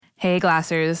Hey,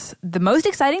 Glassers. The most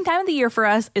exciting time of the year for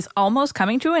us is almost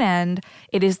coming to an end.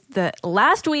 It is the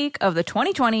last week of the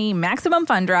 2020 Maximum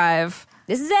Fun Drive.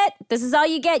 This is it. This is all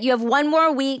you get. You have one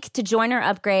more week to join our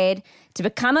upgrade to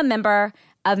become a member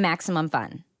of Maximum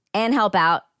Fun and help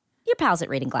out your pals at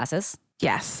Reading Glasses.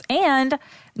 Yes. And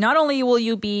not only will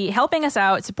you be helping us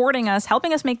out, supporting us,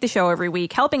 helping us make the show every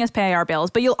week, helping us pay our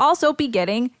bills, but you'll also be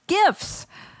getting gifts.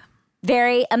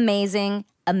 Very amazing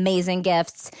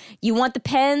gifts. You want the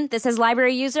pen that says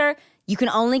library user? You can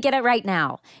only get it right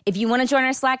now. If you want to join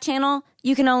our Slack channel,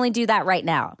 you can only do that right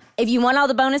now. If you want all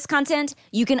the bonus content,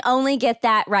 you can only get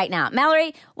that right now.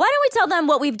 Mallory, why don't we tell them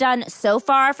what we've done so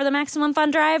far for the Maximum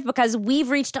Fun Drive? Because we've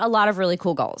reached a lot of really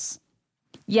cool goals.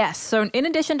 Yes. So in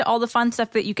addition to all the fun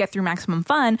stuff that you get through Maximum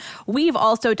Fun, we've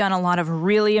also done a lot of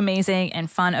really amazing and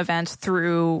fun events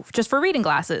through just for Reading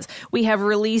Glasses. We have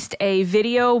released a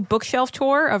video bookshelf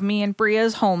tour of me and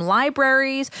Bria's home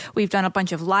libraries. We've done a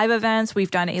bunch of live events.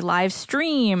 We've done a live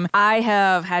stream. I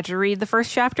have had to read the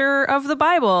first chapter of the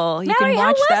Bible. You Mallory, can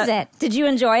watch how was it? Did you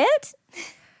enjoy it?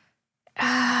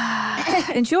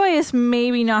 Enjoy is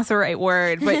maybe not the right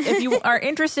word, but if you are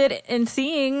interested in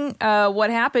seeing what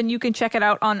happened, you can check it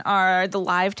out on the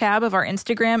live tab of our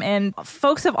Instagram. And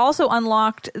folks have also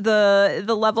unlocked the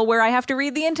level where I have to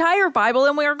read the entire Bible,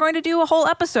 and we are going to do a whole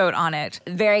episode on it.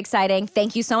 Very exciting.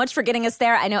 Thank you so much for getting us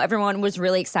there. I know everyone was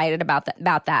really excited about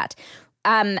that.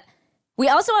 We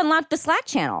also unlocked the Slack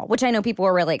channel, which I know people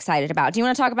were really excited about. Do you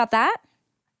want to talk about that?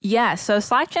 Yeah, so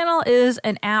Slack channel is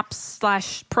an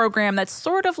app/program that's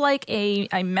sort of like a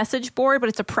message board, but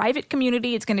it's a private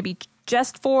community. It's going to be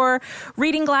just for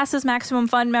Reading Glasses Maximum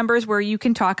Fun members, where you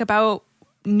can talk about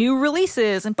new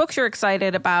releases and books you're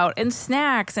excited about and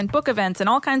snacks and book events and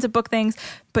all kinds of book things.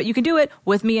 But you can do it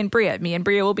with me and Bria. Me and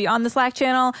Bria will be on the Slack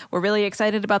channel. We're really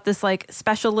excited about this like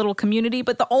special little community,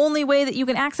 but the only way that you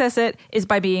can access it is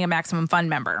by being a Maximum Fun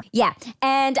member. Yeah.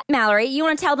 And Mallory, you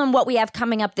want to tell them what we have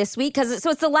coming up this week?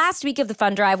 So it's the last week of the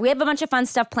Fun Drive. We have a bunch of fun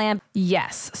stuff planned.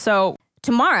 Yes. So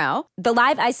tomorrow, the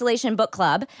Live Isolation Book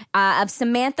Club of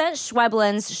Samantha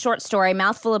Schweblin's short story,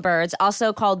 Mouthful of Birds,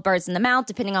 also called Birds in the Mouth,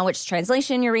 depending on which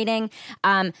translation you're reading.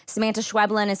 Samantha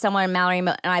Schweblin is someone Mallory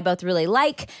and I both really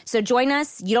like. So join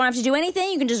us. You don't have to do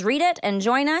anything. You can just read it and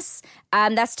join us.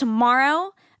 That's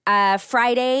tomorrow.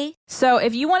 Friday. So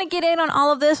if you want to get in on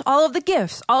all of this, all of the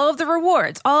gifts, all of the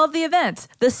rewards, all of the events,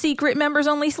 the secret members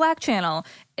only Slack channel,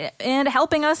 and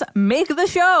helping us make the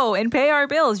show and pay our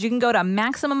bills, you can go to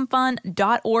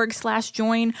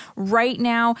MaximumFun.org/join right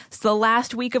now. It's the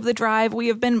last week of the drive. We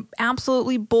have been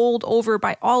absolutely bowled over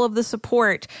by all of the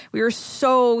support. We are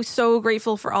so, so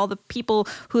grateful for all the people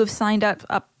who have signed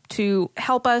up to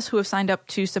help us, who have signed up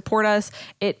to support us.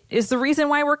 It is the reason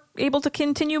why we're able to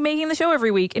continue making the show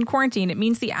every week in quarantine. It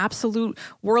means the absolute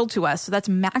world to us. So that's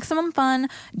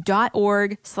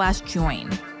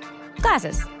MaximumFun.org/join.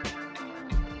 Glasses.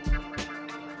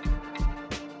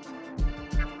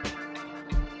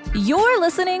 You're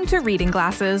listening to Reading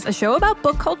Glasses, a show about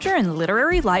book culture and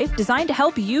literary life designed to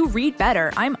help you read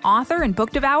better. I'm author and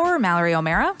book devourer Mallory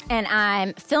O'Mara. And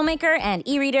I'm filmmaker and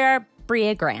e-reader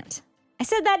Bria Grant. I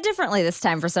said that differently this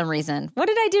time for some reason. What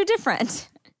did I do different?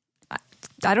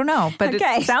 I don't know, but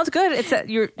okay. It sounds good.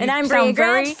 And I'm Bria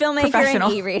Grant, filmmaker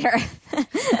and e-reader.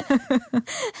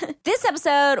 This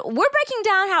episode, we're breaking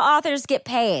down how authors get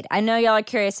paid. I know y'all are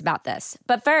curious about this.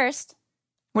 But first,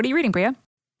 what are you reading, Bria?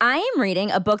 I am reading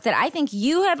a book that I think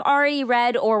you have already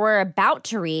read or were about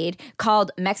to read called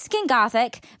Mexican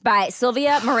Gothic by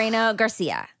Silvia Moreno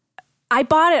Garcia. I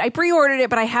bought it. I pre-ordered it,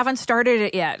 but I haven't started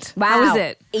it yet. Wow. How is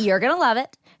it? You're going to love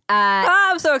it.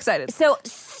 I'm so excited. So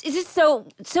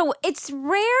it's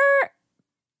rare,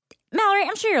 Mallory,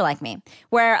 I'm sure you're like me,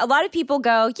 where a lot of people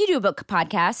go, you do a book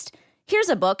podcast. Here's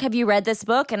a book. Have you read this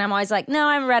book? And I'm always like, no,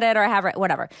 I haven't read it or I have read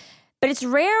whatever. But it's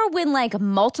rare when like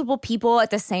multiple people at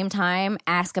the same time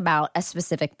ask about a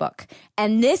specific book.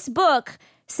 And this book,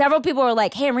 several people were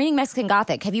like, hey, I'm reading Mexican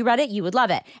Gothic. Have you read it? You would love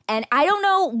it. And I don't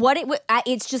know what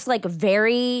it's just like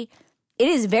it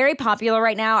is very popular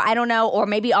right now. I don't know. Or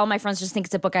maybe all my friends just think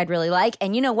it's a book I'd really like.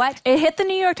 And you know what? It hit the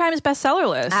New York Times bestseller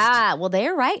list. Well,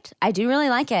 they're right. I do really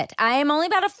like it. I am only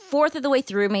about a fourth of the way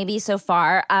through maybe so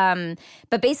far.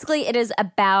 But basically it is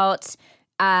about,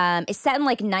 it's set in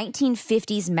like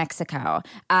 1950s Mexico.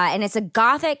 And it's a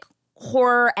Gothic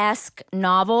horror-esque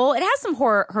novel. It has some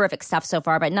horrific stuff so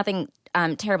far, but nothing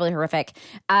terribly horrific.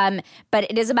 But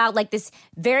it is about like this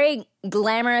very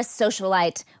glamorous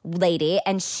socialite lady,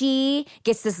 and she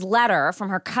gets this letter from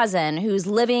her cousin who's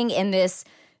living in this,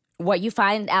 what you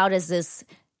find out is this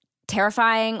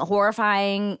terrifying,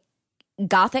 horrifying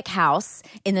Gothic house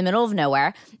in the middle of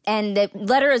nowhere. And the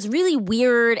letter is really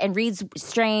weird and reads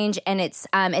strange. And it's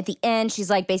at the end, she's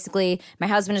like, basically, my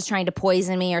husband is trying to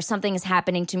poison me or something is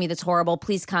happening to me that's horrible.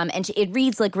 Please come. And it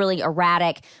reads like really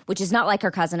erratic, which is not like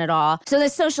her cousin at all. So the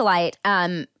socialite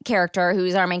character,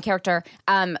 who's our main character,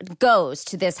 goes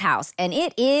to this house. And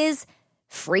it is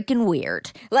freaking weird.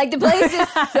 Like, the place is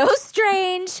so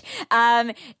strange.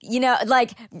 Like,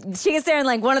 she gets there and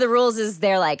like one of the rules is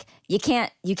they're like, you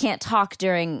can't talk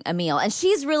during a meal. And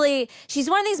she's one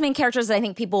of these main characters that I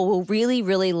think people will really,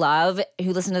 really love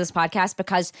who listen to this podcast,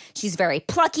 because she's very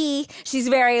plucky. She's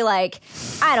very like,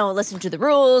 I don't listen to the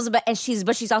rules, but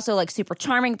she's also like super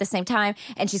charming at the same time.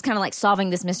 And she's kind of like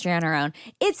solving this mystery on her own.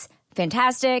 It's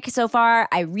fantastic so far.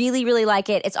 I really, really like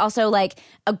it. It's also like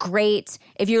a great,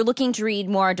 if you're looking to read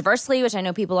more diversely, which I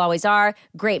know people always are,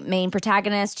 great main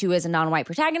protagonist who is a non-white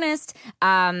protagonist.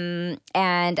 And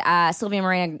Silvia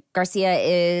Moreno Garcia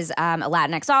is a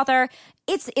Latinx author.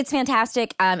 It's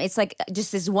fantastic. It's like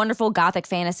just this wonderful Gothic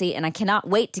fantasy, and I cannot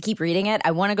wait to keep reading it.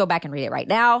 I want to go back and read it right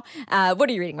now. What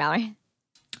are you reading, Mallory?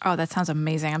 Oh, that sounds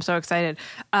amazing. I'm so excited.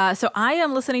 So I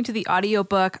am listening to the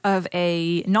audiobook of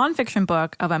a nonfiction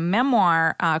book of a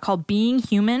memoir called Being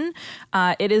Human.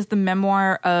 It is the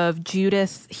memoir of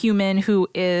Judith Heumann, who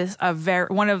is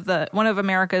one of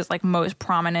America's like most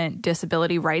prominent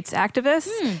disability rights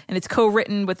activists. And it's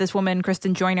co-written with this woman,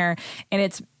 Kristen Joyner. And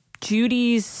it's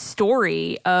Judy's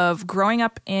story of growing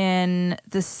up in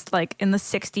this, like in the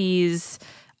 60s,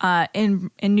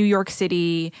 in New York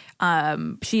City.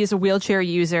 She is a wheelchair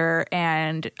user,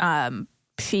 and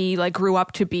she like grew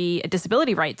up to be a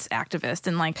disability rights activist.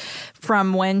 And like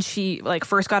from when she like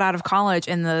first got out of college,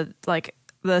 and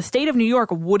the state of New York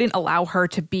wouldn't allow her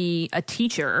to be a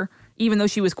teacher, even though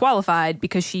she was qualified,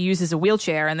 because she uses a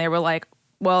wheelchair. And they were like,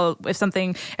 well, if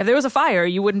there was a fire,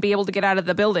 you wouldn't be able to get out of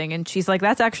the building. And she's like,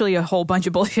 that's actually a whole bunch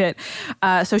of bullshit.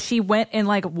 So she went and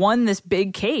like won this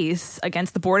big case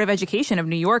against the Board of Education of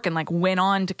New York, and like went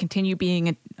on to continue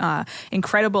being an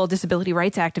incredible disability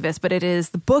rights activist. But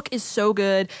the book is so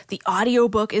good. The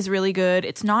audiobook is really good.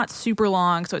 It's not super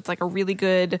long, so it's like a really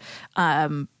good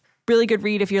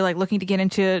read if you're like looking to get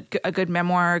into a good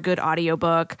memoir, a good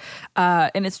audiobook.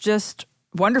 And it's just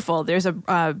wonderful. There's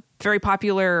a very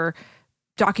popular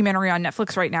documentary on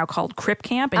Netflix right now called Crip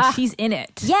Camp, and she's in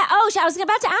it. Yeah. Oh, I was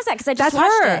about to ask that because I just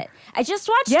watched it. I just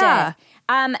watched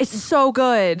it. It's so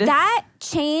good. That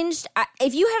changed.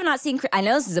 If you have not seen, I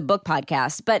know this is a book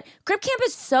podcast, but Crip Camp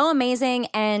is so amazing.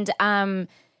 And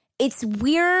it's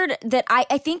weird that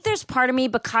I think there's part of me,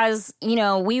 because, you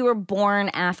know, we were born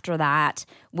after that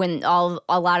when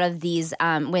a lot of these,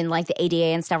 when like the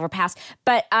ADA and stuff were passed.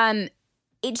 But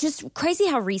it's just crazy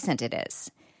how recent it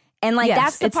is. And like,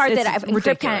 that's the part that in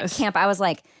Crip Camp, I was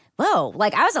like, whoa,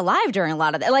 like I was alive during a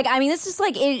lot of that. Like, I mean, it's just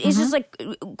like, it's just like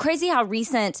crazy how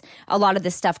recent a lot of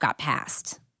this stuff got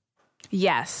passed.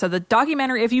 Yes. So the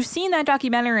documentary, if you've seen that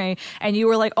documentary and you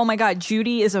were like, oh my God,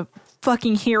 Judy is a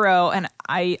fucking hero and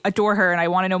I adore her and I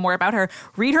want to know more about her,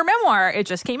 read her memoir. It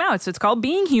just came out. So it's called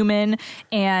Being Human,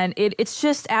 and it's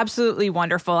just absolutely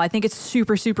wonderful. I think it's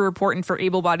super, super important for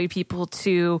able-bodied people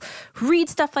to read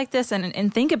stuff like this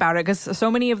and think about it, because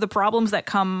so many of the problems that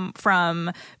come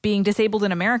from being disabled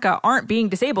in America aren't being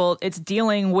disabled. It's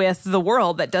dealing with the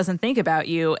world that doesn't think about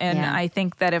you. And I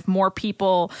think that if more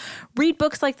people read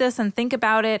books like this and think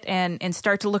about it and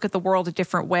start to look at the world a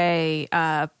different way,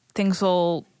 things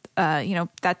will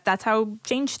that's how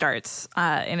change starts.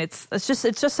 And it's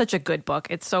just such a good book.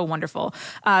 It's so wonderful.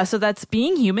 So that's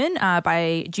Being Human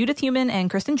by Judith Heumann and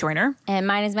Kristen Joyner. And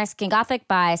mine is Mexican Gothic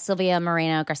by Silvia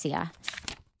Moreno Garcia.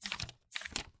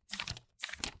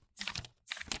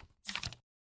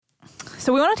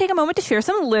 So we want to take a moment to share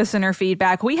some listener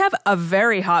feedback. We have a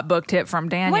very hot book tip from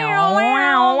Daniel.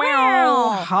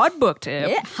 Hot book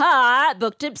tip. Hot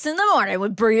book tips in the morning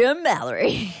with Bria and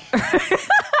Mallory.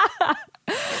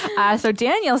 So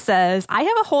Daniel says, I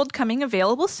have a hold coming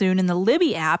available soon in the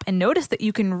Libby app, and noticed that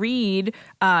you can read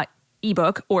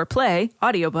ebook or play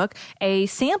audiobook a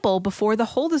sample before the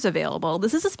hold is available.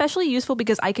 This is especially useful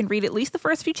because I can read at least the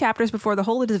first few chapters before the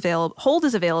hold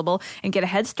is available and get a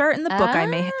head start in the book.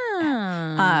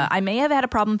 I may have had a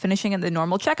problem finishing in the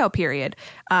normal checkout period.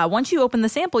 Once you open the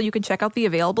sample, you can check out the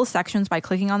available sections by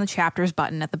clicking on the chapters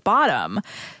button at the bottom.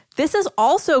 This is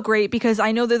also great because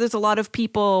I know that there's a lot of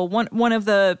people, one of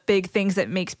the big things that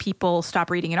makes people stop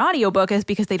reading an audiobook is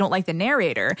because they don't like the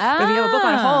narrator. But if you have a book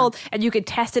on hold and you could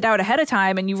test it out ahead of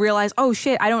time and you realize, oh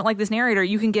shit, I don't like this narrator,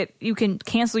 you can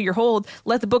cancel your hold,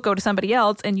 let the book go to somebody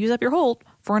else, and use up your hold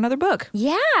for another book.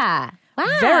 Yeah.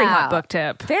 Wow. Very hot book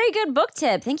tip. Very good book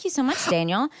tip. Thank you so much,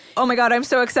 Daniel. Oh my God, I'm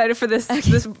so excited for this. We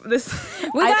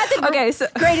got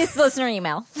the greatest listener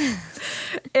email.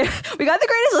 We got the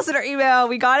greatest listener email.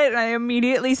 We got it, and I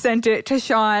immediately sent it to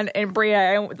Sean and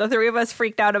Bria, and the three of us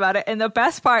freaked out about it. And the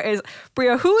best part is,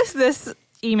 Bria, who is this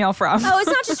email from? Oh, it's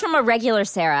not just from a regular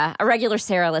Sarah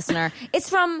listener. It's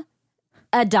from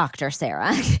a Dr.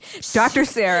 Sarah. Dr.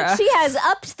 Sarah. She has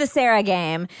upped the Sarah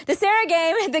game. The Sarah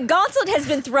game, the gauntlet has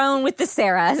been thrown with the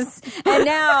Sarahs, and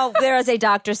now there is a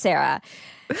Dr. Sarah.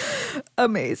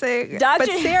 Amazing. But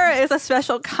Sarah is a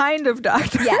special kind of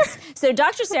doctor. Yes. So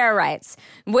Dr. Sarah writes,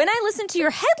 when I listened to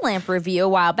your headlamp review a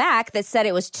while back that said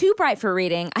it was too bright for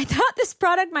reading, I thought this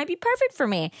product might be perfect for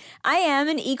me. I am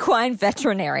an equine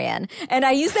veterinarian, and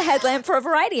I use the headlamp for a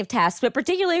variety of tasks, but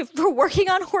particularly for working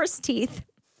on horse teeth.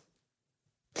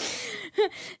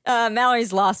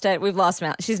 Mallory's lost it. We've lost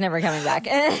Mallory. She's never coming back.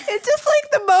 It's just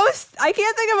like the most, I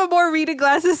can't think of a more reading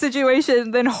glasses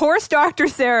situation than horse Dr.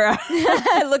 Sarah.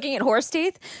 Looking at horse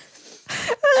teeth?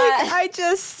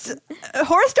 Horse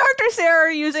Dr.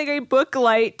 Sarah using a book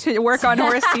light to work on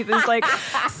horse teeth is like,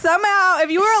 somehow,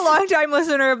 if you are a longtime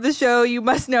listener of the show, you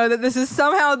must know that this is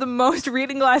somehow the most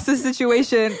reading glasses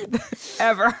situation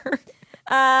ever.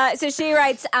 So she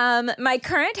writes, my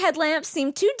current headlamps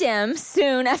seem to get dim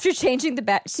soon after changing the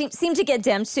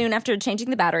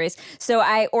batteries. So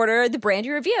I ordered the brand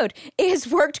you reviewed. It has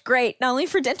worked great, not only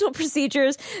for dental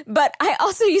procedures, but I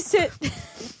also used it.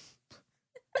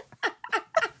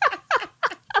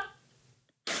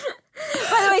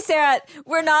 By the way, Sarah,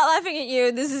 we're not laughing at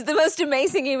you. This is the most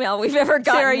amazing email we've ever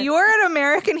gotten. Sarah, you are an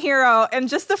American hero, and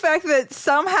just the fact that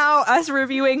somehow us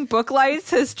reviewing book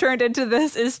lights has turned into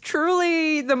this is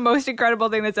truly the most incredible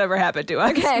thing that's ever happened to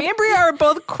us. Okay. Me and Bria are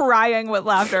both crying with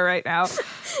laughter right now.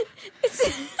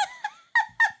 It's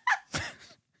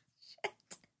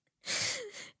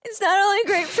not only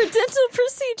great for dental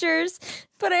procedures,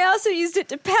 but I also used it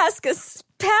to pass a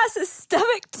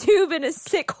stomach tube in a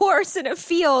sick horse in a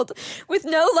field with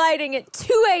no lighting at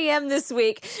 2 a.m. this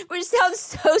week, which sounds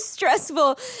so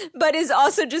stressful, but is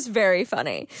also just very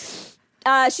funny.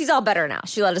 She's all better now.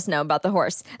 She let us know about the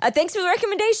horse. Thanks for the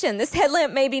recommendation. This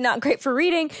headlamp may be not great for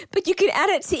reading, but you can add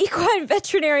it to equine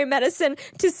veterinary medicine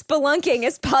to spelunking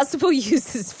as possible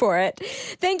uses for it.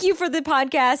 Thank you for the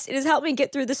podcast. It has helped me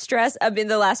get through the stress of in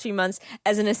the last few months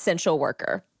as an essential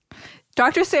worker.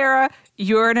 Dr. Sarah,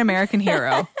 you're an American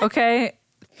hero, okay?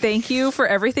 Thank you for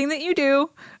everything that you do.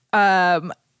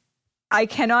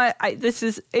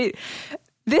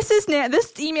 This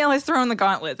email has thrown the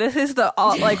gauntlet. This is the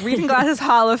Reading Glasses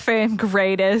Hall of Fame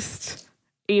greatest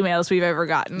emails we've ever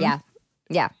gotten. Yeah.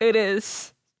 It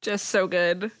is just so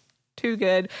good. Too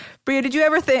good. Bria, did you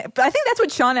ever think, I think that's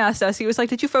what Sean asked us. He was like,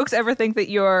 did you folks ever think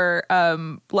that your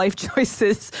life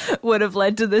choices would have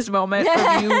led to this moment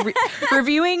of you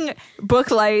reviewing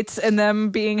book lights and them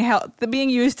being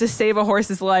used to save a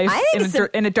horse's life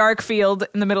in a dark field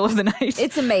in the middle of the night?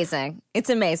 It's amazing. It's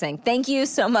amazing. Thank you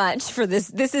so much for this.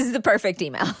 This is the perfect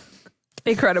email.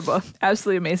 Incredible.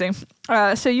 Absolutely amazing.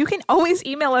 So you can always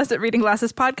email us at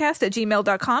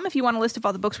readingglassespodcast@gmail.com if you want a list of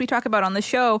all the books we talk about on the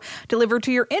show delivered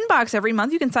to your inbox every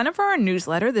month. You can sign up for our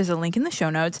newsletter. There's a link in the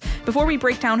show notes. Before we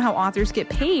break down how authors get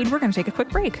paid, we're going to take a quick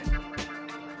break.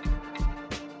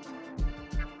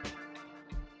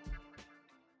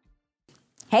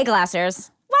 Hey,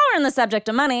 Glassers. While we're on the subject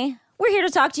of money, we're here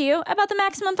to talk to you about the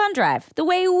Maximum Fun Drive, the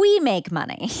way we make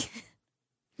money.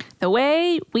 The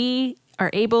way we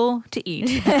are able to eat.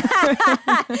 Do you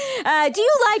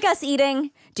like us eating?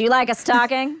 Do you like us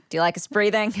talking? Do you like us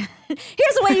breathing?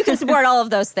 Here's a way you can support all of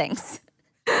those things.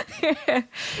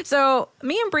 So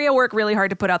me and Bria work really hard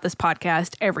to put out this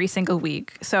podcast every single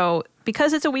week. So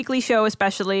because it's a weekly show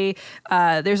especially,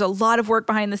 there's a lot of work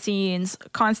behind the scenes,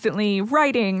 constantly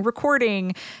writing,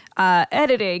 recording,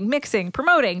 editing, mixing,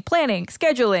 promoting, planning,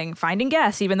 scheduling, finding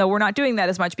guests, even though we're not doing that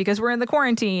as much because we're in the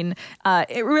quarantine.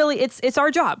 It's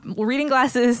our job. Reading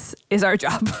Glasses is our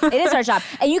job. It is our job.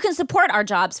 And you can support our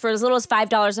jobs for as little as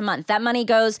 $5 a month. That money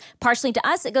goes partially to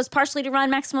us. It goes partially to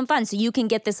run Maximum Fun, so you can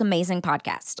get this amazing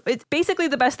podcast. It's basically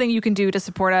the best thing you can do to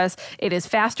support us. It is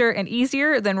faster and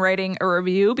easier than writing a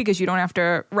review because you don't have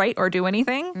to write or do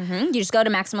anything. Mm-hmm. You just go to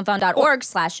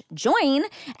MaximumFun.org/join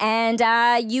and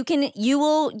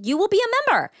you will be a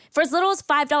member for as little as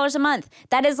 $5 a month.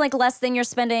 That is like less than you're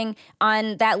spending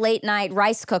on that late night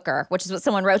rice cooker, which is what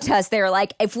someone wrote to us. They were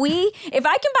like, if I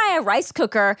can buy a rice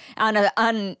cooker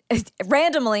on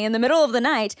randomly in the middle of the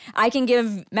night, I can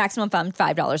give Maximum Fun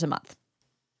 $5 a month.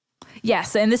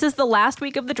 Yes, and this is the last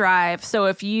week of the drive. So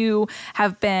if you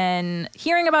have been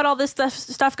hearing about all this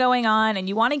stuff going on and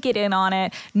you want to get in on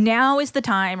it, now is the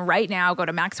time. Right now, go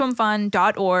to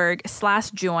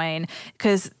MaximumFun.org/join,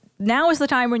 because now is the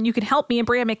time when you can help me and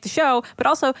Bria make the show, but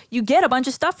also you get a bunch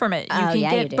of stuff from it. You can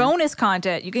get bonus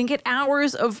content. You can get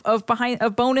hours of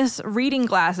bonus reading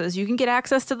classes. You can get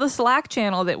access to the Slack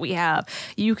channel that we have.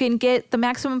 You can get the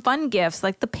Maximum Fun gifts,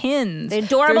 like the pins. The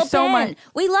adorable so pin.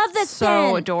 We love this pin.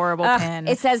 So adorable pin.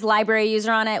 It says library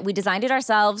user on it. We designed it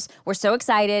ourselves. We're so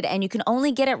excited, and you can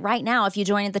only get it right now if you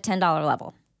join at the $10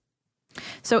 level.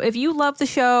 So if you love the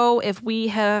show, if we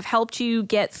have helped you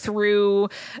get through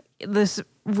this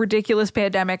ridiculous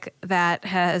pandemic that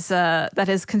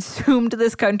has consumed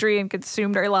this country and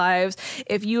consumed our lives,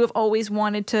 if you have always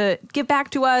wanted to give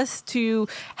back to us, to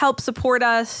help support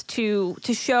us, to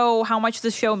show how much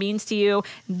this show means to you,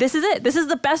 this is it. This is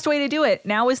the best way to do it.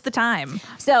 Now is the time.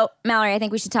 So, Mallory, I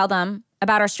think we should tell them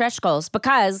about our stretch goals,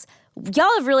 because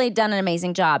y'all have really done an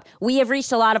amazing job. We have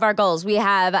reached a lot of our goals. We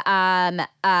have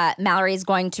Mallory is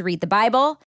going to read the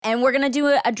Bible. And we're going to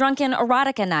do a drunken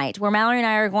erotica night where Mallory and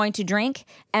I are going to drink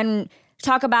and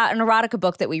talk about an erotica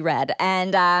book that we read.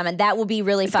 And that will be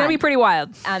really fun. It's going to be pretty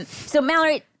wild. So,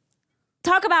 Mallory,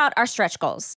 talk about our stretch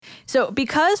goals. So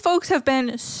because folks have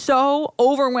been so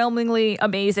overwhelmingly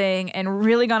amazing and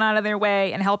really gone out of their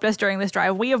way and helped us during this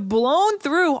drive, we have blown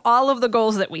through all of the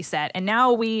goals that we set. And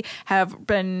now we have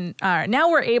been,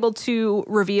 now we're able to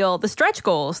reveal the stretch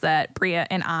goals that Bria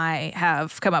and I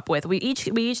have come up with. We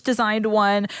each designed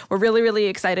one. We're really, really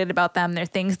excited about them. They're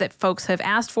things that folks have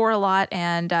asked for a lot.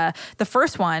 And the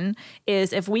first one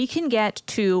is if we can get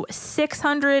to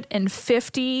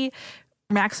 650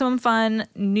 Maximum Fun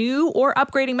new or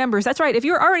upgrading members. That's right. If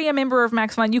you're already a member of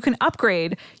Max Fun, you can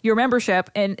upgrade your membership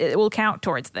and it will count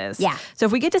towards this. Yeah. So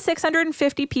if we get to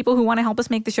 650 people who want to help us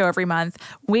make the show every month,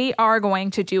 we are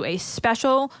going to do a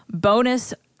special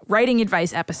bonus writing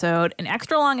advice episode, an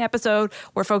extra long episode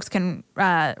where folks can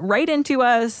write into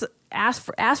us,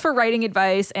 ask for writing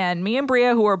advice, and me and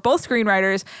Bria, who are both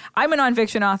screenwriters, I'm a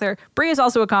nonfiction author, Bria's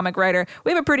also a comic writer.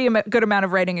 We have a pretty good amount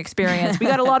of writing experience. We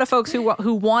got a lot of folks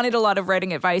who wanted a lot of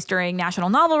writing advice during National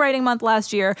Novel Writing Month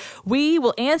last year. We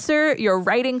will answer your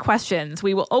writing questions.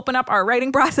 We will open up our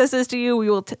writing processes to you. We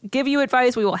will give you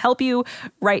advice. We will help you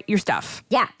write your stuff.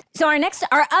 Yeah. So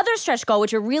our other stretch goal,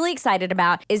 which we're really excited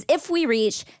about, is if we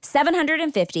reach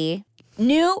 750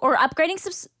 new or upgrading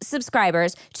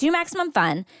subscribers to Maximum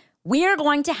Fun, we are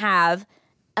going to have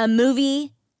a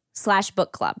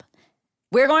movie/book club.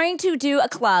 We're going to do a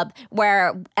club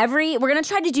where we're going to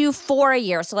try to do 4 a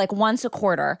year, so like once a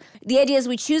quarter. The idea is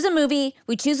we choose a movie,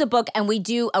 we choose a book, and we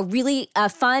do a really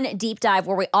fun deep dive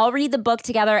where we all read the book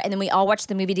together and then we all watch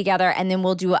the movie together, and then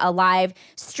we'll do a live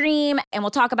stream and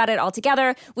we'll talk about it all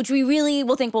together, which we really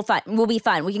will think will be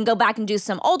fun. We can go back and do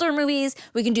some older movies.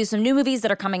 We can do some new movies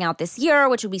that are coming out this year,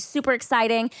 which will be super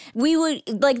exciting. We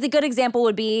would, like, the good example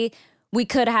would be, we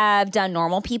could have done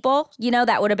Normal People. You know,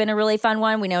 that would have been a really fun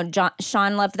one. We know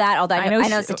Sean loved that, although I know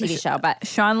it's a TV show. But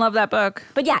Sean loved that book.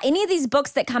 But yeah, any of these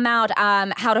books that come out,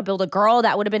 How to Build a Girl,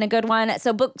 that would have been a good one.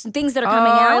 So things that are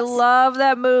coming out. I love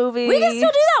that movie. We can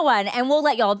still do that one. And we'll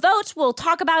let y'all vote. We'll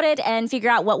talk about it and figure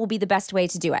out what will be the best way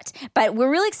to do it. But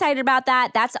we're really excited about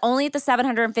that. That's only at the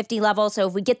 750 level. So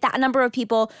if we get that number of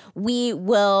people, we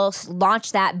will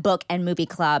launch that book and movie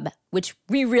club, which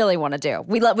we really want to do.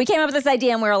 We came up with this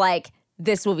idea and we were like,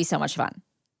 this will be so much fun.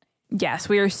 Yes,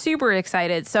 we are super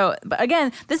excited. So, but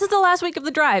again, this is the last week of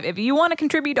the drive. If you want to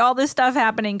contribute to all this stuff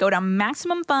happening, go to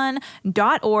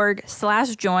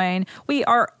MaximumFun.org/join. We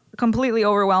are completely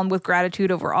overwhelmed with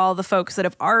gratitude over all the folks that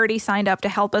have already signed up to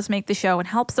help us make the show and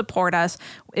help support us.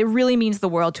 It really means the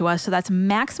world to us. So that's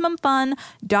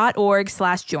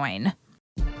MaximumFun.org/join.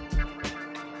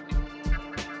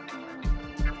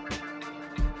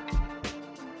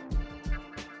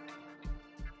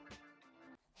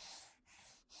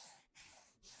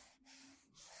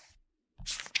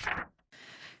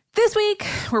 This week,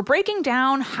 we're breaking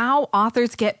down how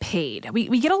authors get paid.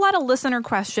 We get a lot of listener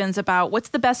questions about what's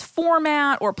the best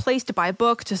format or place to buy a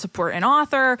book to support an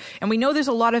author, and we know there's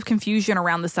a lot of confusion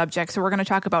around the subject, so we're going to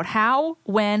talk about how,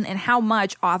 when, and how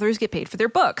much authors get paid for their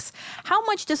books. How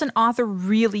much does an author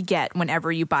really get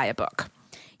whenever you buy a book?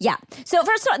 Yeah. So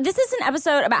first of all, this is an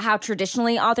episode about how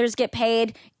traditionally authors get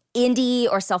paid. Indie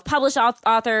or self-published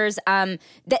authors,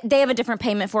 they have a different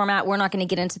payment format. We're not going to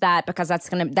get into that because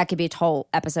that could be a whole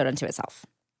episode unto itself.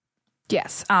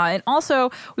 Yes. And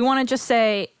also, we want to just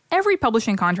say, every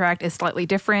publishing contract is slightly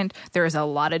different. There's a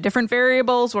lot of different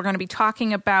variables. We're going to be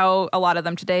talking about a lot of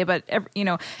them today, but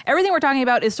everything we're talking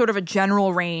about is sort of a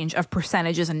general range of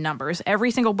percentages and numbers.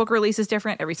 Every single book release is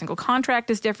different. Every single contract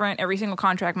is different. Every single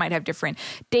contract might have different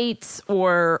dates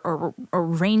or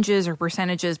ranges or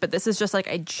percentages, but this is just like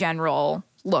a general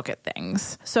look at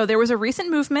things. So there was a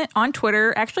recent movement on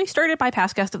Twitter, actually started by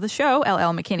past guest of the show,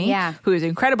 L.L. McKinney, who is an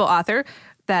incredible author,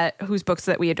 whose books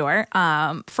that we adore,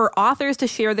 for authors to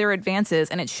share their advances.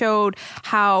 And it showed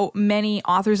how many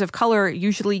authors of color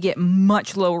usually get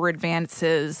much lower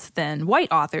advances than white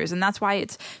authors. And that's why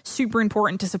it's super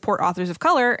important to support authors of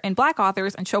color and Black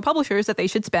authors and show publishers that they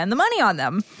should spend the money on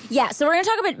them. Yeah, so we're going to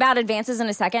talk about advances in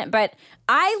a second, but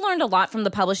I learned a lot from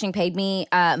the Publishing Paid Me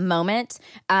moment.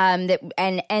 And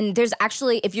there's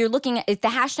actually, if you're looking at, if the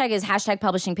hashtag is hashtag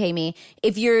Publishing Pay Me,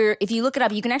 if you look it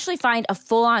up, you can actually find a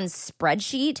full-on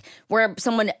spreadsheet where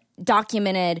someone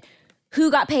documented who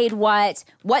got paid what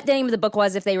the name of the book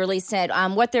was if they released it,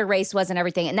 what their race was and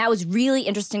everything. And that was really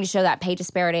interesting to show that pay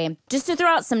disparity. Just to throw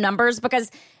out some numbers, because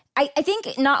I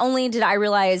think not only did I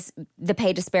realize the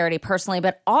pay disparity personally,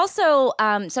 but also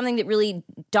something that really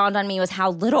dawned on me was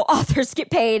how little authors get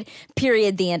paid,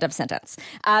 period, the end of sentence.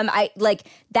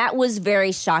 That was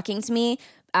very shocking to me.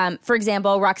 For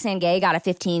example, Roxane Gay got a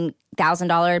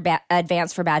 $15,000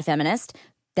 advance for Bad Feminist.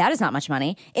 That is not much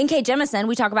money. N.K. Jemisin,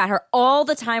 we talk about her all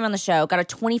the time on the show, got a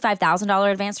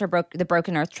 $25,000 advance for the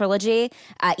Broken Earth trilogy,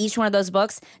 each one of those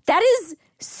books. That is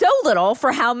so little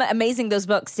for how amazing those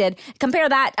books did. Compare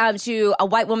that to a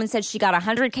white woman said she got a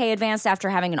 $100K advance after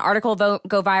having an article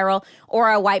go viral,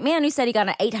 or a white man who said he got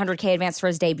an $800K advance for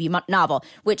his debut novel,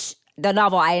 which the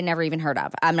novel I had never even heard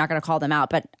of. I'm not going to call them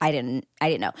out, but I didn't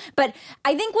know. But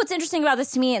I think what's interesting about this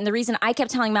to me, and the reason I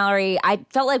kept telling Mallory I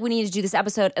felt like we needed to do this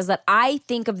episode, is that I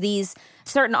think of these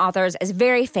certain authors as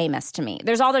very famous to me.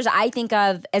 There's authors I think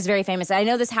of as very famous. And I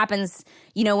know this happens,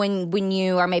 when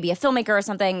you are maybe a filmmaker or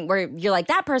something, where you're like,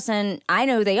 that person, I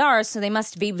know who they are, so they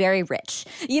must be very rich,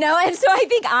 And so I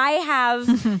think I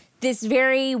have this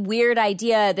very weird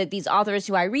idea that these authors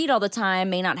who I read all the time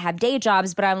may not have day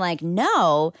jobs, but I'm like,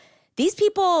 no. These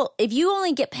people, if you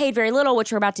only get paid very little,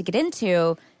 which we're about to get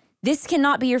into, this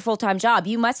cannot be your full-time job.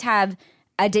 You must have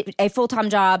a full-time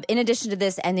job in addition to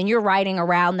this, and then you're writing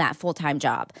around that full-time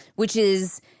job, which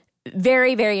is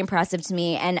very, very impressive to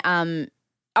me. And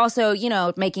also,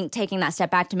 taking that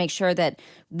step back to make sure that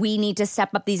we need to step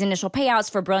up these initial payouts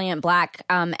for brilliant Black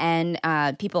and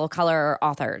people of color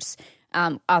authors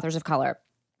of color.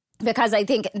 Because I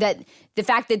think that the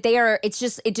fact that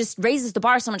it just raises the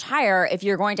bar so much higher if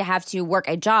you're going to have to work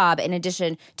a job in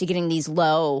addition to getting these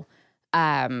low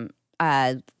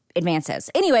advances.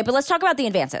 Anyway, but let's talk about the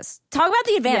advances. Talk about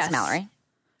the advance, yes. Mallory.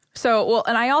 So,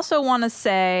 and I also want to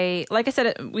say, like I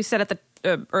said, we said at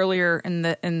the earlier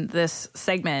in this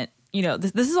segment,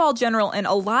 this is all general, and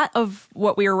a lot of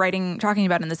what we are talking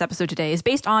about in this episode today is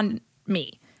based on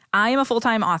me. I am a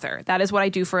full-time author. That is what I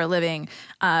do for a living.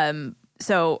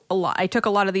 So I took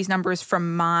a lot of these numbers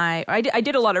from I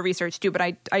did a lot of research too, but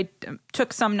I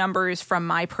took some numbers from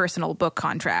my personal book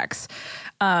contracts.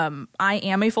 I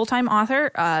am a full-time author.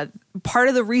 Part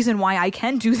of the reason why I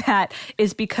can do that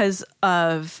is because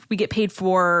we get paid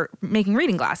for making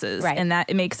reading glasses, right. And that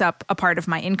it makes up a part of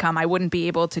my income. I wouldn't be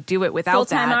able to do it without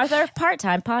full-time that. Full-time author,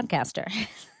 part-time podcaster.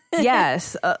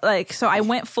 Yes. So I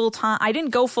went full-time. I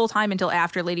didn't go full-time until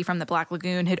after Lady from the Black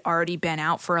Lagoon had already been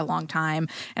out for a long time.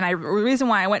 And the reason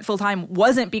why I went full-time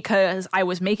wasn't because I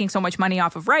was making so much money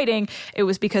off of writing. It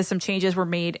was because some changes were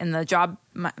made in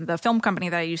the film company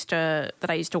that I used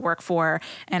to work for.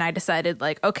 And I decided,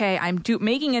 okay, I'm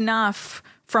making enough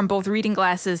from both reading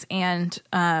glasses and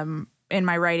in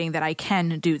my writing that I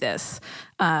can do this.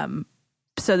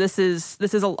 So this is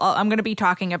I'm going to be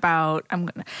talking about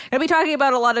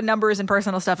a lot of numbers and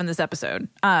personal stuff in this episode.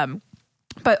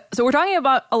 But so we're talking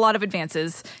about a lot of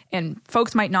advances, and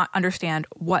folks might not understand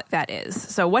what that is.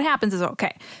 So what happens is,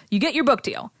 okay, you get your book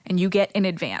deal and you get an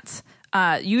advance.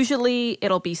 Usually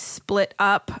it'll be split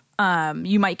up.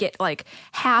 You might get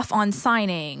half on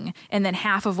signing and then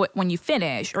half of when you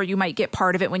finish, or you might get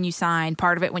part of it when you sign,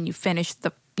 part of it when you finish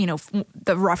the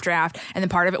rough draft, and then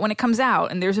part of it when it comes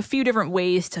out. And there's a few different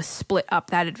ways to split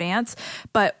up that advance.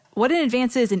 But what an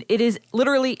advance is, and it is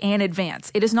literally an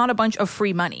advance. It is not a bunch of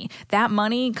free money. That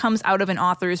money comes out of an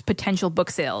author's potential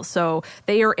book sales. So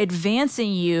they are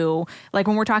advancing you, like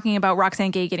when we're talking about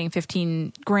Roxane Gay getting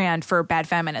 $15,000 for Bad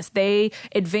Feminist, they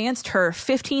advanced her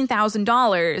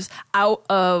 $15,000 out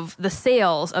of the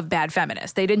sales of Bad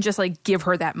Feminist. They didn't just give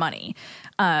her that money.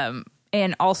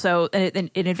 And also, in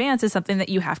advance is something that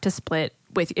you have to split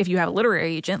with. If you have a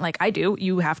literary agent, like I do,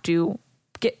 you have to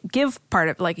give part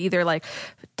of like either like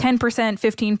 10%,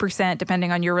 15%,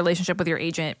 depending on your relationship with your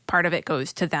agent. Part of it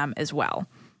goes to them as well.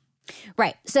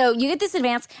 Right. So you get this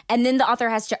advance, and then the author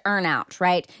has to earn out,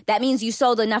 right? That means you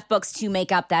sold enough books to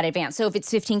make up that advance. So if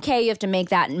it's $15K, you have to make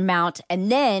that amount,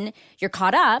 and then you're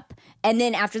caught up. And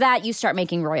then after that, you start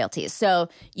making royalties. So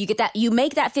you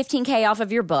make that $15K off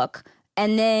of your book,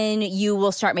 and then you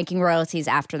will start making royalties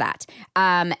after that.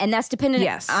 And that's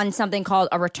dependent on something called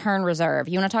a return reserve.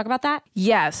 You want to talk about that?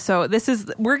 Yes. So this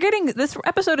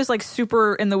episode is like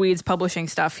super in the weeds publishing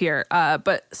stuff here.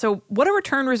 But so what a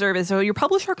return reserve is, so your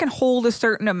publisher can hold a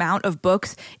certain amount of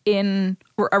books in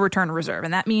a return reserve.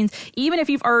 And that means even if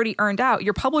you've already earned out,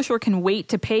 your publisher can wait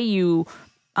to pay you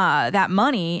that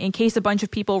money in case a bunch of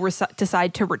people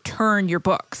decide to return your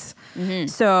books. Mm-hmm.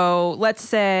 So let's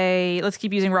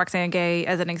keep using Roxane Gay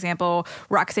as an example.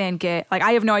 Roxane Gay, like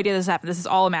I have no idea this happened. This is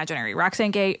all imaginary.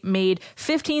 Roxane Gay made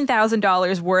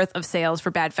 $15,000 worth of sales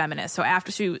for Bad Feminist. So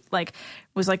after she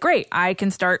was like, great, I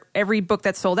can start every book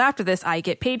that's sold after this, I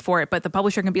get paid for it. But the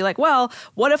publisher can be like, well,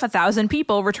 what if 1,000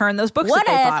 people return those books that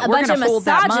they bought? What if a bunch of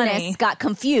misogynists got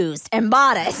confused and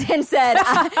bought it and said,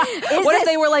 what if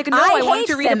they were like, no, I wanted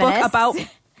to read a book about...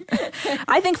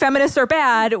 I think feminists are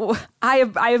bad. I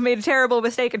have made a terrible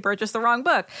mistake and purchased the wrong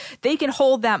book. They can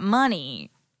hold that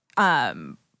money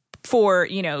for,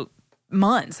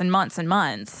 months and months and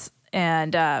months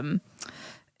and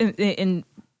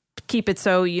keep it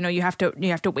so, you have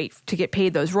to wait to get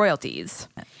paid those royalties.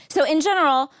 So in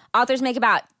general, authors make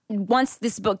about, once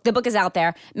the book is out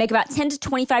there, make about 10 to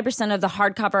 25% of the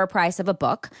hardcover price of a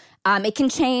book. It can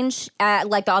change,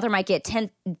 like the author might get 10%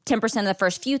 of the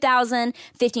first few thousand,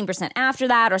 15% after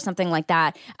that, or something like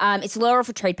that. It's lower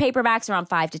for trade paperbacks, around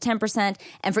 5 to 10%.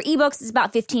 And for ebooks, it's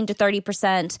about 15 to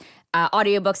 30%.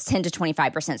 Audiobooks, 10 to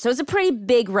 25%. So it's a pretty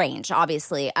big range,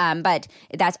 obviously, but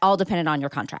that's all dependent on your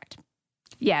contract.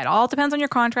 Yeah, it all depends on your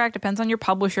contract, depends on your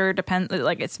publisher,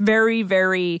 it's very,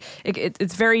 very,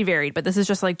 it's very varied, but this is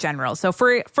just like general. So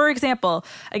for example,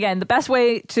 again, the best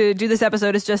way to do this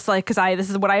episode is just like, because this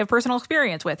is what I have personal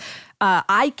experience with.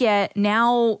 I get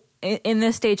now in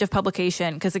this stage of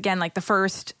publication, because again, like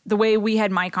the way we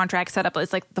had my contract set up, it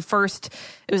was like the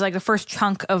first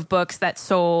chunk of books that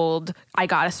sold, I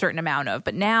got a certain amount of.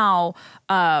 But now,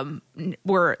 now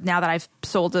that I've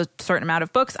sold a certain amount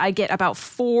of books, I get about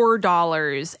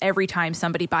 $4 every time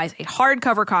somebody buys a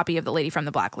hardcover copy of The Lady from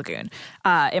the Black Lagoon.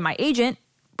 And my agent,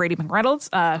 Brady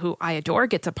McReynolds, who I adore,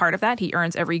 gets a part of that. He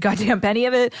earns every goddamn penny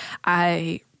of it.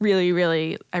 I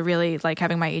really like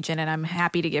having my agent, and I'm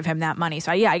happy to give him that money.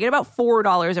 So I get about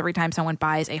 $4 every time someone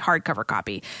buys a hardcover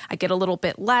copy. I get a little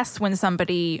bit less when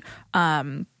somebody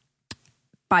buys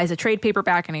a trade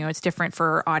paperback, and it's different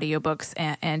for audiobooks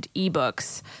and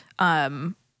ebooks.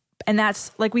 And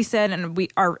that's, like we said in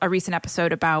a recent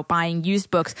episode about buying used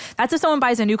books, that's if someone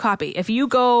buys a new copy. If you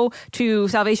go to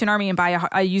Salvation Army and buy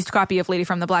a used copy of Lady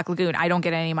from the Black Lagoon, I don't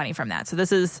get any money from that. So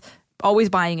this is always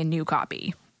buying a new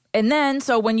copy. And then,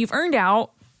 so when you've earned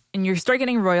out and you start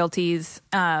getting royalties,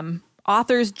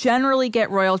 authors generally get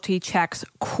royalty checks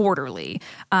quarterly.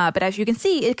 But as you can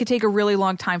see, it could take a really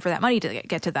long time for that money to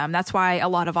get to them. That's why a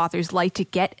lot of authors like to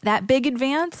get that big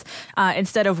advance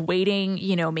instead of waiting,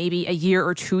 maybe a year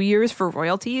or 2 years for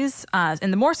royalties.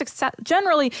 And the more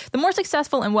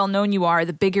successful and well-known you are,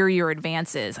 the bigger your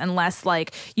advance is. Unless,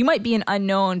 like, you might be an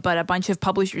unknown, but a bunch of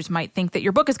publishers might think that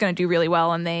your book is going to do really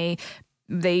well, and they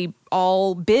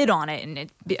all bid on it,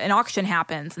 and an auction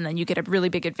happens, and then you get a really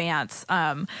big advance.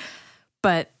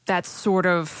 But that's sort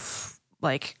of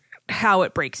like how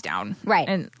it breaks down, right?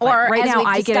 And or right now,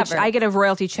 I get a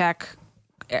royalty check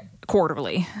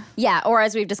quarterly. Yeah, or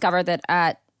as we've discovered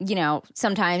that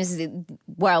sometimes,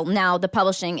 now the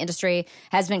publishing industry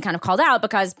has been kind of called out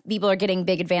because people are getting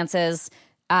big advances.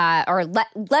 Or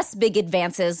less big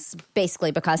advances,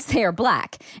 basically because they are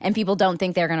Black and people don't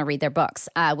think they're going to read their books,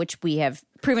 which we have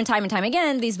proven time and time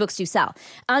again, these books do sell.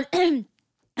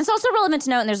 It's also relevant to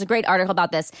note, and there's a great article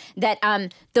about this, that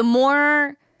the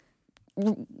more,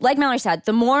 like Mallory said,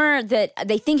 the more that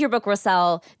they think your book will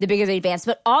sell, the bigger the advance,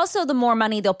 but also the more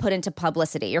money they'll put into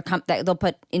publicity, they'll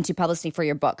put into publicity for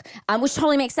your book, which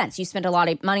totally makes sense. You spend a lot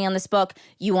of money on this book.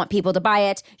 You want people to buy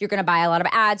it. You're going to buy a lot of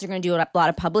ads. You're going to do a lot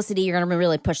of publicity. You're going to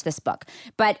really push this book.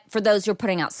 But for those who are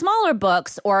putting out smaller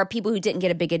books or people who didn't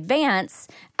get a big advance,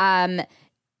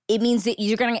 it means that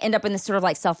you're going to end up in this sort of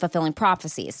like self-fulfilling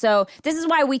prophecy. So this is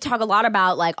why we talk a lot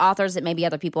about like authors that maybe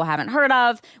other people haven't heard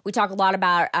of. We talk a lot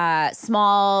about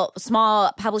small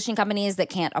publishing companies that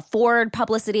can't afford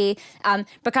publicity,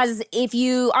 because if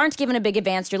you aren't given a big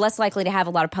advance, you're less likely to have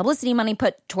a lot of publicity money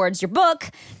put towards your book,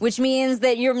 which means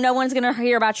that no one's going to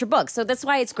hear about your book. So that's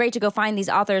why it's great to go find these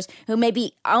authors who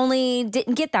maybe only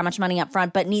didn't get that much money up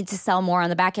front, but need to sell more on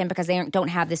the back end because they don't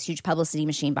have this huge publicity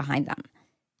machine behind them.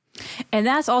 And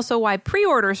that's also why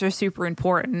pre-orders are super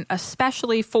important,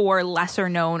 especially for lesser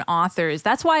known authors.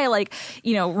 That's why, like,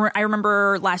 you know, I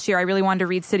remember last year I really wanted to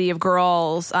read City of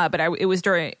Girls, but it was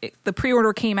during the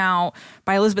pre-order came out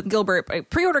by Elizabeth Gilbert.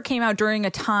 Pre-order came out during a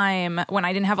time when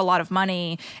I didn't have a lot of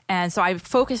money, and so I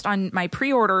focused on my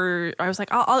pre-order. I was like,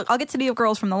 I'll get City of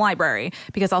Girls from the library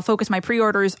because I'll focus my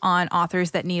pre-orders on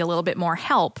authors that need a little bit more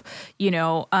help, you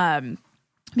know.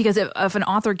 Because if an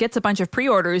author gets a bunch of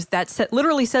pre-orders, that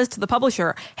literally says to the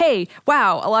publisher, "Hey,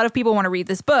 wow, a lot of people want to read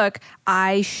this book.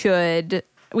 We should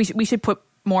put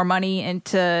more money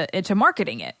into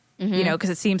marketing it." Mm-hmm. You know, because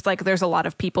it seems like there's a lot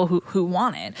of people who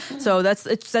want it. So that's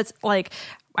like,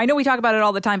 I know we talk about it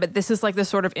all the time, but this is like this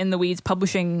sort of in the weeds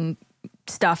publishing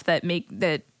stuff that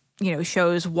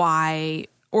shows why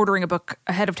ordering a book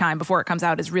ahead of time before it comes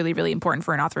out is really, really important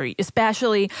for an author,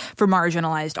 especially for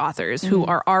marginalized authors who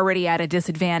are already at a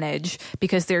disadvantage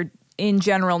because they're in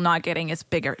general not getting as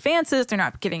big advances. They're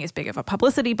not getting as big of a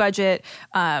publicity budget.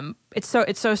 It's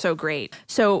so great.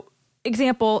 So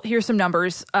example, here's some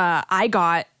numbers. I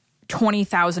got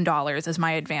 $20,000 as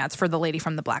my advance for The Lady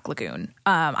from the Black Lagoon.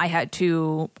 I had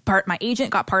to my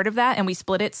agent got part of that and we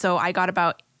split it. So I got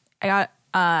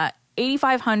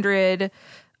 $8,500,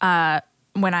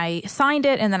 when I signed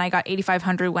it, and then I got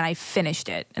 $8,500 when I finished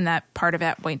it, and that part of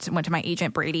it went to my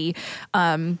agent Brady.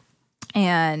 And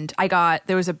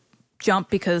there was a jump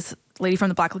because Lady from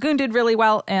the Black Lagoon did really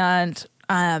well, and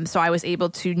so I was able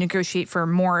to negotiate for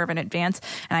more of an advance,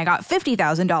 and I got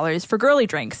 $50,000 for Girly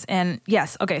Drinks. And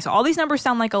yes, okay, so all these numbers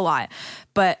sound like a lot,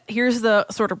 but here's the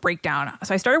sort of breakdown.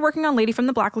 So I started working on Lady from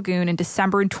the Black Lagoon in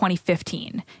December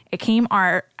 2015.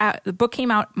 The book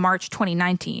came out March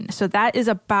 2019. So that is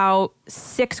about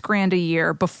 $6,000 a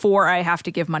year before I have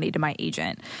to give money to my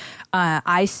agent.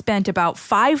 I spent about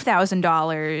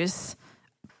 $5,000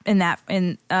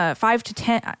 in 5 to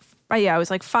 10. Yeah, it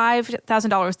was like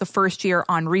 $5,000 the first year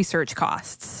on research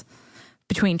costs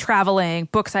between traveling,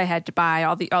 books I had to buy,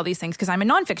 all these things, because I'm a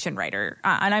nonfiction writer.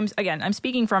 And I'm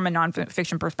speaking from a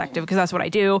nonfiction perspective because that's what I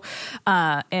do.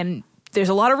 And there's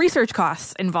a lot of research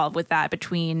costs involved with that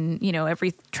between, you know,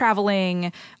 every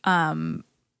traveling,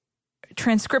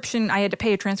 transcription. I had to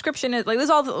pay a transcription. Like, there's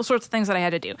all sorts of things that I had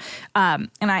to do. And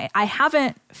I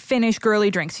haven't finished Girly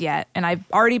Drinks yet, and I've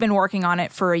already been working on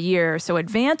it for a year. So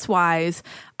advance wise,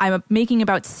 I'm making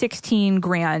about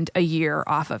 $16,000 a year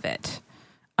off of it,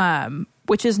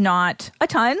 which is not a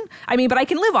ton. I mean, but I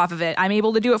can live off of it. I'm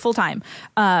able to do it full time.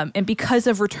 And because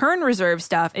of return reserve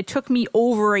stuff, it took me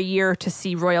over a year to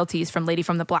see royalties from Lady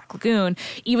from the Black Lagoon,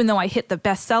 even though I hit the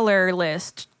bestseller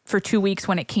list for 2 weeks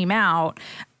when it came out.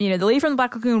 You know, The Lady from the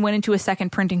Black Lagoon went into a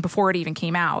second printing before it even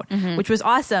came out, which was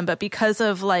awesome. But because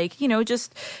of, like, you know,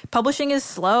 just publishing is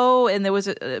slow and there was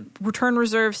a return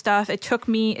reserve stuff, it took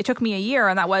me a year.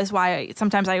 And that was why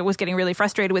sometimes I was getting really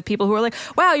frustrated with people who were like,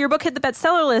 wow, your book hit the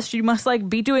bestseller list. You must like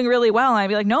be doing really well. And I'd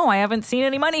be like, no, I haven't seen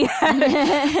any money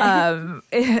yet.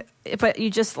 But you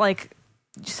just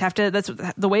have to, that's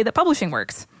the way that publishing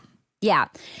works. Yeah.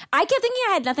 I kept thinking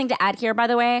I had nothing to add here, by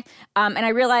the way. And I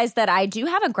realized that I do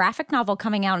have a graphic novel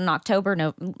coming out in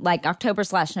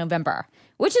October/November,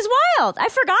 which is wild. I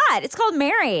forgot. It's called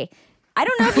Mary. I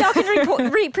don't know if y'all can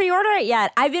pre-order it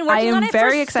yet. I've been working on it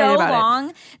for so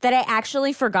long that I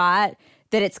actually forgot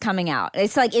that it's coming out.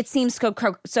 It's like, it seems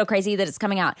so crazy that it's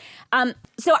coming out.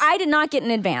 So I did not get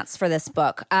an advance for this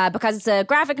book because it's a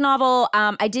graphic novel.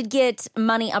 I did get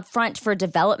money up front for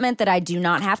development that I do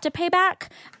not have to pay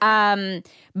back.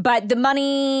 But the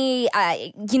money,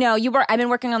 I've been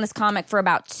working on this comic for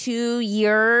about 2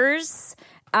 years,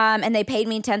 and they paid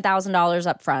me $10,000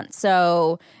 up front.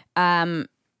 So how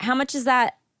much is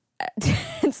that?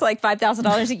 It's like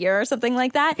 $5,000 a year or something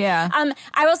like that. Yeah.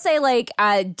 I will say,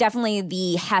 definitely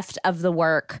the heft of the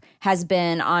work has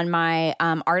been on my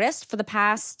artist for the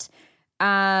past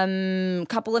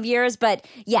couple of years. But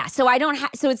yeah, so I don't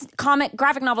have. So it's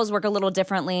graphic novels work a little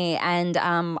differently, and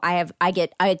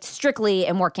I strictly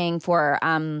am working for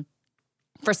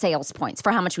sales points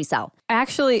for how much we sell.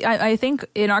 Actually, I think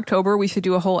in October we should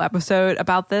do a whole episode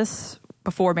about this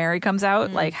before Mary comes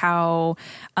out, like how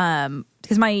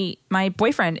because my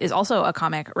boyfriend is also a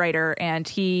comic writer, and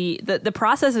the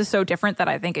process is so different that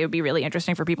I think it would be really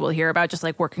interesting for people to hear about, just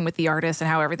like working with the artist and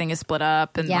how everything is split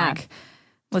up. And like,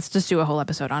 let's just do a whole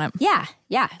episode on it. Yeah,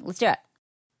 let's do it.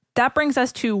 That brings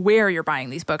us to where you're buying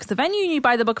these books. The venue you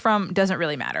buy the book from doesn't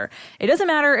really matter. It doesn't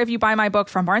matter if you buy my book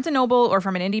from Barnes & Noble or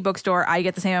from an indie bookstore. I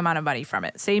get the same amount of money from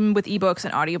it. Same with ebooks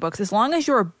and audiobooks. As long as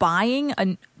you're buying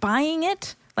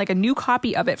it, like a new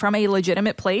copy of it from a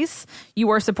legitimate place, you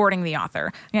are supporting the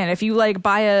author. And if you like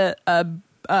buy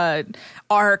a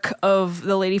arc of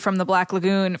The Lady from the Black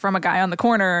Lagoon from a guy on the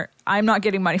corner, I'm not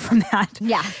getting money from that.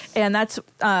 Yeah. And that's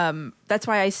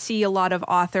why I see a lot of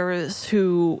authors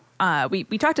who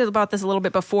we talked about this a little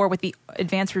bit before with the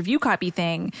advanced review copy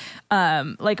thing.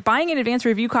 Like buying an advanced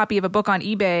review copy of a book on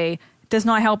eBay does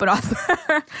not help an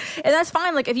author. And that's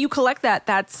fine. Like if you collect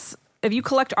if you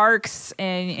collect arcs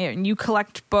and you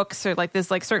collect books, or like there's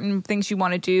like certain things you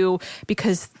want to do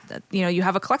because you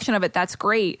have a collection of it, that's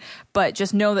great. But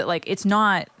just know that like it's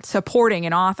not supporting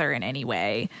an author in any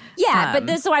way. Yeah, but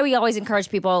this is why we always encourage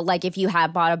people, like if you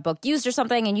have bought a book used or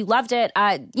something and you loved it,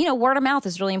 word of mouth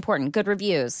is really important. Good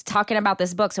reviews, talking about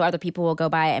this book so other people will go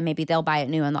buy it and maybe they'll buy it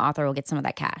new and the author will get some of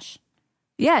that cash.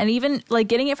 Yeah, and even like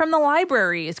getting it from the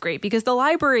library is great because the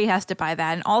library has to buy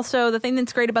that. And also the thing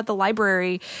that's great about the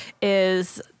library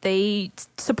is they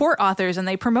support authors and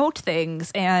they promote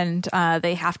things, and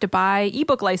they have to buy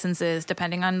ebook licenses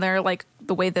depending on their like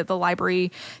the way that the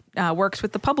library works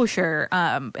with the publisher,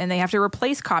 and they have to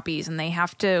replace copies, and they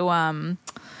have to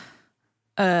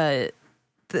the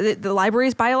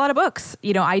libraries buy a lot of books.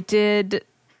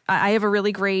 I have a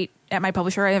really great, at my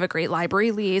publisher, I have a great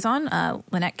library liaison,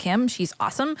 Lynette Kim. She's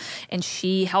awesome, and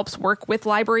she helps work with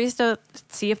libraries to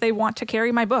see if they want to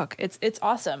carry my book. It's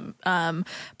awesome.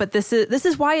 But this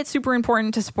is why it's super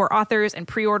important to support authors and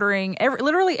pre-ordering.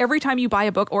 Literally every time you buy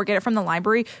a book or get it from the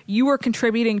library, you are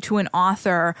contributing to an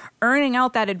author, earning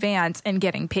out that advance and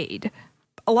getting paid.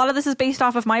 A lot of this is based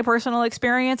off of my personal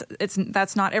experience.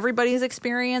 That's not everybody's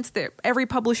experience. Every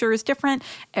publisher is different.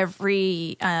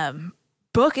 Every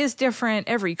book is different.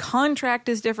 Every contract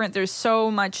is different. There's so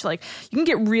much, like, you can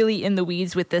get really in the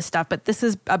weeds with this stuff, but this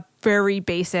is a very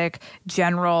basic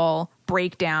general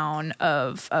breakdown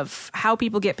of how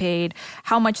people get paid,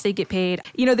 how much they get paid.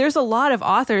 There's a lot of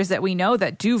authors that we know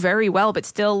that do very well, but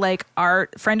still, like our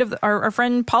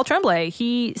friend Paul Tremblay,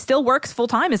 he still works full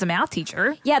time as a math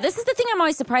teacher. Yeah, this is the thing I'm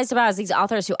always surprised about, is these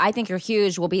authors who I think are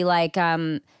huge will be like,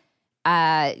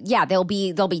 they'll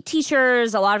be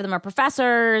teachers. A lot of them are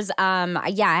professors.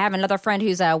 I have another friend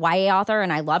who's a YA author,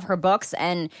 and I love her books,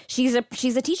 and she's a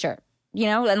teacher,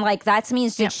 and like that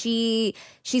means that she's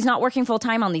not working full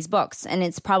time on these books, and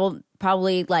it's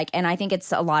probably like, and I think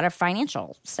it's a lot of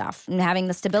financial stuff and having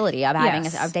the stability of having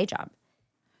a day job.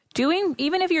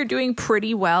 Even if you're doing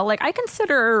pretty well, like I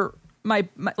consider my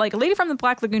like Lady from the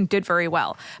Black Lagoon did very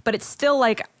well, but it's still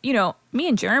like, me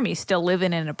and Jeremy still live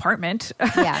in an apartment.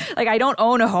 Yeah. Like I don't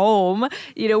own a home.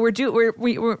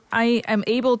 I am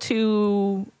able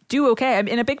to do okay.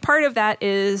 And a big part of that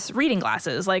is reading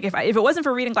glasses. Like if it wasn't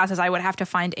for reading glasses, I would have to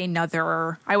find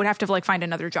another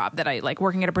job that I like,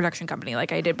 working at a production company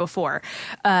like I did before.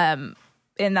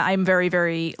 And I'm very,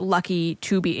 very lucky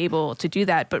to be able to do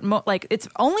that. But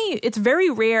it's very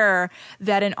rare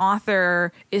that an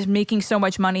author is making so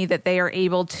much money that they are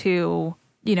able to,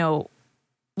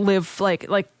 live like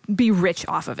be rich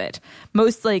off of it.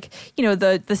 Most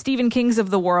the Stephen Kings of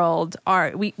the world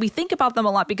we think about them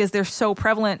a lot because they're so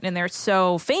prevalent and they're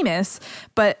so famous,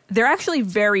 but they're actually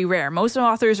very rare. Most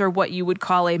authors are what you would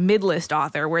call a mid-list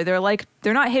author, where they're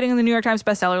not hitting the New York Times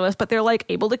bestseller list, but they're like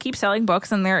able to keep selling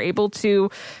books, and they're able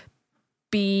to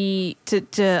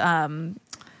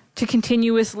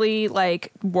continuously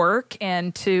like work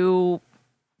and to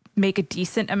make a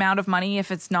decent amount of money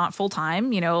if it's not full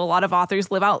time. A lot of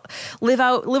authors live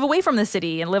away from the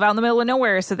city and live out in the middle of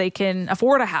nowhere so they can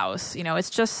afford a house.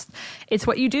 It's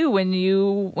what you do when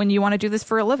you want to do this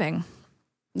for a living.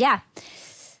 Yeah.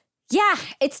 Yeah,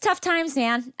 it's tough times,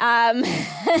 man. I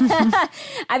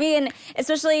mean,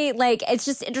 especially like, it's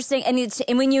just interesting. And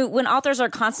when authors are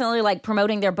constantly like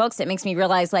promoting their books, it makes me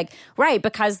realize like, right,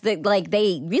 because they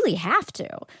really have to.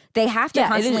 They have to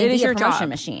constantly be a promotion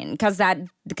machine because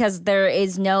there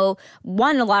is a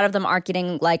lot of them aren't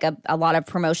getting like a lot of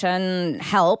promotion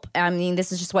help. I mean,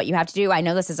 this is just what you have to do. I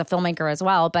know this as a filmmaker as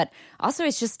well, but also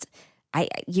it's just,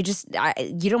 you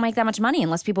don't make that much money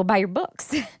unless people buy your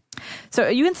books. So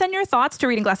you can send your thoughts to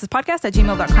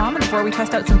readingglassespodcast@gmail.com. And before we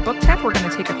test out some book tech, we're going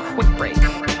to take a quick break.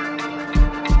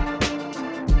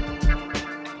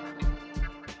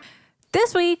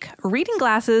 This week, Reading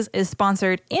Glasses is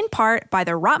sponsored in part by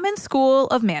the Rotman School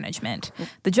of Management.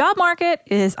 The job market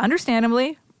is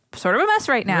understandably sort of a mess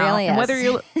right now. Really and whether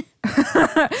you're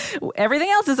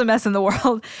everything else is a mess in the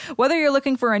world. Whether you're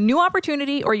looking for a new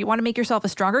opportunity or you want to make yourself a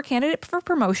stronger candidate for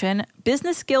promotion,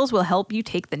 business skills will help you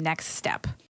take the next step.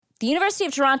 The University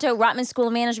of Toronto Rotman School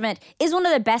of Management is one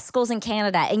of the best schools in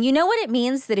Canada. And you know what it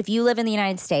means that if you live in the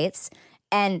United States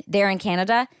and they're in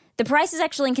Canada, the price is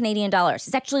actually in Canadian dollars.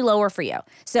 It's actually lower for you.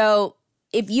 So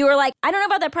if you're like, I don't know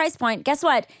about that price point, guess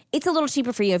what? It's a little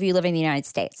cheaper for you if you live in the United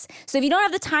States. So if you don't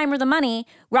have the time or the money,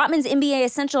 Rotman's MBA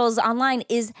Essentials Online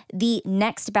is the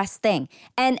next best thing.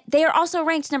 And they are also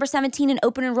ranked number 17 in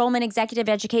open enrollment executive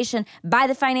education by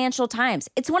the Financial Times.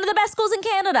 It's one of the best schools in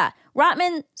Canada,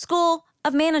 Rotman School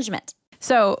of Management.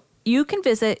 So you can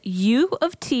visit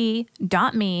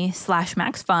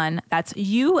uoft.me/maxfun. That's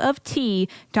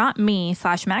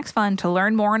uoft.me/maxfun to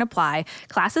learn more and apply.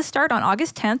 Classes start on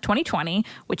August 10th, 2020,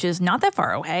 which is not that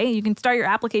far away. You can start your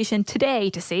application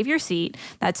today to save your seat.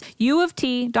 That's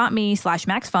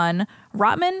uoft.me/maxfun.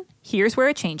 Rotman, here's where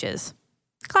it changes.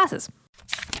 Classes.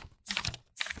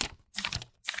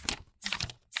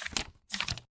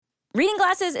 Reading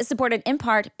Glasses is supported in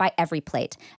part by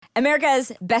EveryPlate,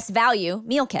 America's best value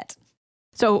meal kit.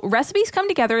 So recipes come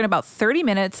together in about 30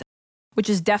 minutes, which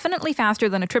is definitely faster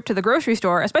than a trip to the grocery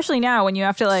store, especially now when you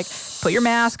have to like put your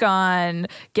mask on,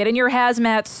 get in your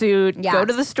hazmat suit, go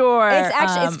to the store. It's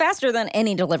actually it's faster than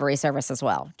any delivery service as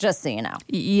well, just so you know.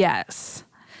 Yes.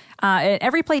 And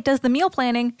EveryPlate does the meal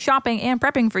planning, shopping, and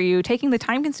prepping for you, taking the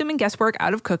time-consuming guesswork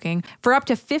out of cooking for up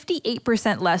to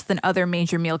 58% less than other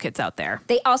major meal kits out there.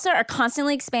 They also are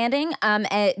constantly expanding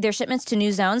their shipments to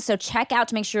new zones, so check out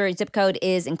to make sure your zip code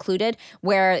is included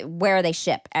where they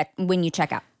ship when you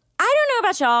check out. I don't know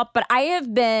about y'all, but I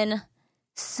have been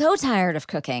so tired of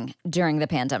cooking during the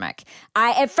pandemic.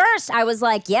 At first, I was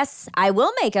like, yes, I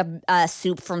will make a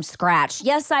soup from scratch.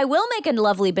 Yes, I will make a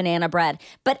lovely banana bread.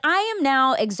 But I am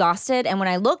now exhausted. And when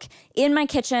I look in my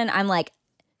kitchen, I'm like,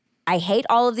 I hate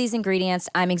all of these ingredients.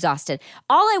 I'm exhausted.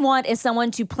 All I want is someone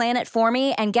to plan it for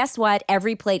me. And guess what?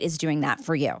 EveryPlate is doing that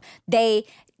for you. They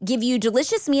give you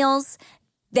delicious meals.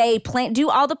 They do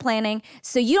all the planning.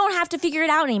 So you don't have to figure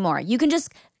it out anymore. You can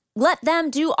just let them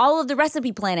do all of the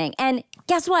recipe planning. And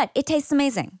guess what? It tastes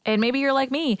amazing. And maybe you're like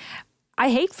me. I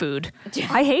hate food.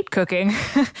 I hate cooking.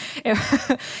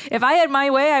 If I had my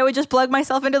way, I would just plug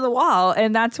myself into the wall.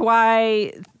 And that's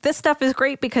why this stuff is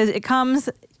great, because it comes,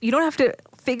 you don't have to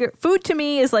figure, food to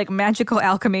me is like magical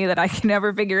alchemy that I can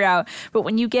never figure out. But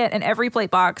when you get an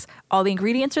EveryPlate box, all the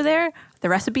ingredients are there. The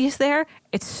recipe is there.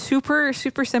 It's super,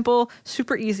 super simple,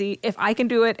 super easy. If I can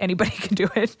do it, anybody can do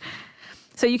it.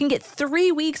 So you can get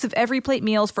 3 weeks of EveryPlate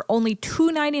meals for only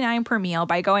 $2.99 per meal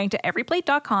by going to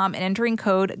everyplate.com and entering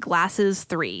code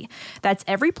GLASSES3. That's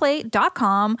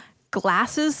everyplate.com,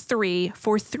 GLASSES3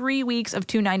 for 3 weeks of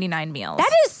 $2.99 meals.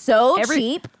 That is so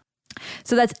cheap.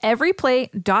 So that's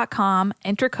everyplate.com,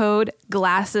 enter code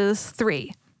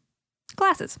GLASSES3.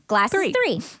 Glasses. Glasses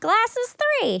 3. Glasses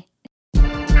 3.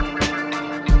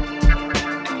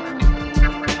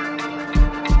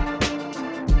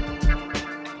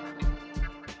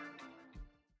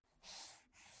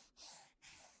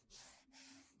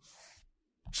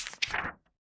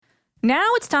 Now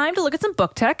it's time to look at some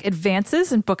book tech,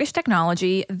 advances in bookish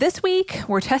technology. This week,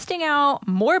 we're testing out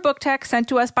more book tech sent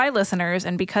to us by listeners.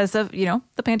 And because of,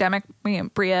 the pandemic, me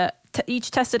and Bria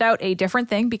each tested out a different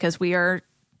thing because me and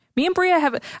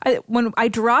Bria when I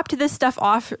dropped this stuff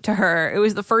off to her, it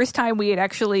was the first time we had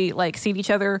actually seen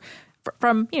each other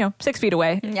from, 6 feet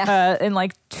away in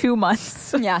 2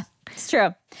 months. Yeah, it's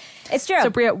true. It's true.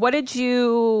 So Bria, what did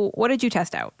you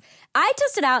test out? I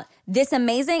tested out this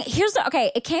amazing,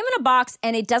 it came in a box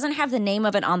and it doesn't have the name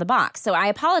of it on the box. So I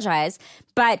apologize,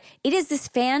 but it is this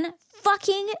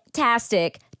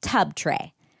fan-fucking-tastic tub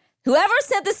tray. Whoever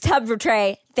sent this tub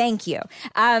tray, thank you.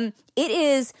 It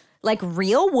is like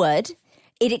real wood.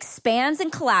 It expands and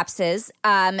collapses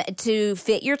to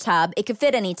fit your tub. It could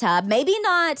fit any tub. Maybe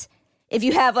not if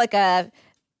you have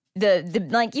you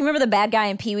remember the bad guy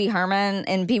in Pee-wee Herman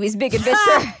and Pee-wee's Big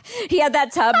Adventure? He had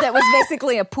that tub that was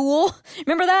basically a pool.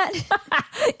 Remember that?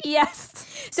 Yes.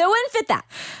 So it wouldn't fit that.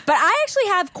 But I actually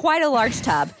have quite a large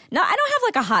tub. No, I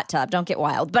don't have a hot tub. Don't get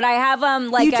wild. But I have You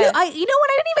do? You know what?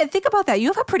 I didn't even think about that. You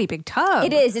have a pretty big tub.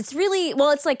 It is. It's really,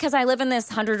 it's because I live in this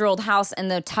 100-year-old house and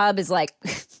the tub is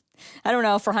I don't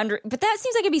know, for 100, but that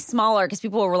seems like it'd be smaller because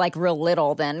people were like real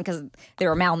little then because they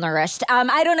were malnourished.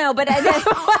 I don't know, but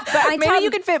maybe you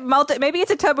could fit maybe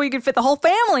it's a tub where you could fit the whole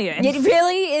family in. It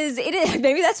really is. It is.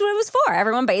 Maybe that's what it was for.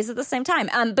 Everyone bathes at the same time.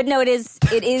 But no, it is.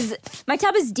 My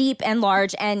tub is deep and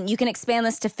large, and you can expand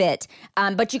this to fit.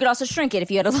 But you could also shrink it if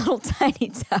you had a little tiny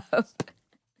tub.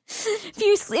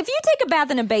 If you take a bath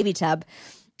in a baby tub.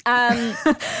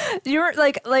 You're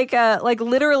like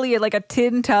literally like a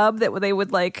tin tub that they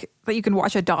would that you can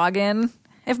wash a dog in.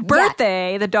 If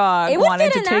Birthday, the dog,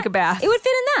 wanted to take a bath, it would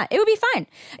fit in that. It would be fine.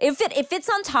 It fits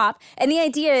on top. And the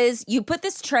idea is you put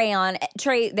this tray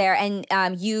there, and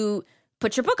you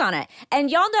put your book on it. And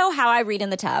y'all know how I read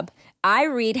in the tub. I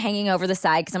read hanging over the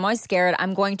side because I'm always scared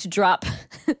I'm going to drop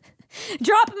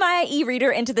my e-reader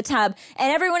into the tub,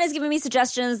 and everyone is giving me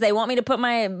suggestions. They want me to put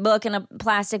my book in a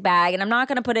plastic bag, and I'm not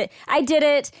going to put it. I did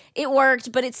it. It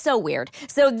worked, but it's so weird.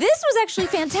 So this was actually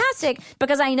fantastic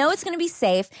because I know it's going to be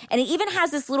safe, and it even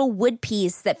has this little wood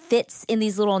piece that fits in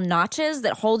these little notches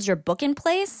that holds your book in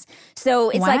place. So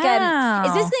it's it's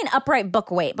basically an upright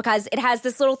book weight because it has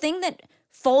this little thing that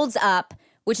folds up,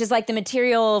 which is like the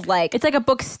material of it's like a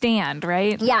book stand,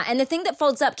 right? Yeah, and the thing that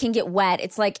folds up can get wet.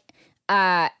 It's like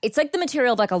the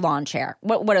material of like a lawn chair.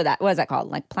 What is that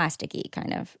called? Like plasticky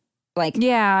kind of.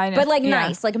 Yeah, I know. But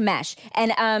nice, like mesh.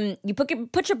 And you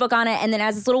put your book on it, and then it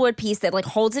has this little wood piece that like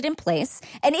holds it in place.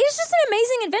 And it is just an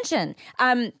amazing invention.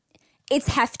 It's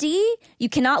hefty. You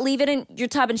cannot leave it in your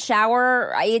tub and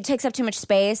shower. It takes up too much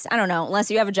space. I don't know,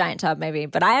 unless you have a giant tub maybe.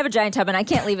 But I have a giant tub and I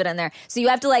can't leave it in there. So you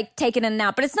have to like take it in and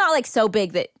out. But it's not like so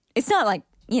big that it's not like,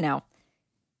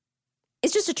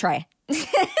 it's just a tray.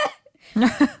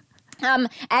 I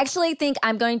actually think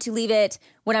I'm going to leave it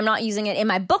when I'm not using it in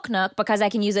my book nook because I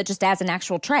can use it just as an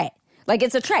actual tray. Like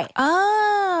it's a tray.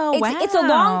 Oh, wow. It's a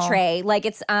long tray. Like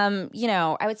it's, I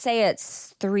would say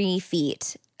it's 3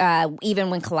 feet, even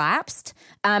when collapsed.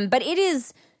 But it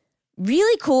is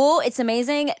really cool. It's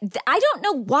amazing. I don't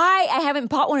know why I haven't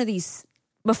bought one of these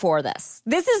before this.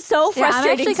 This is so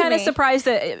frustrating. I'm actually kind of surprised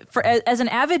that as an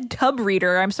avid tub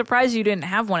reader, I'm surprised you didn't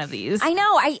have one of these. I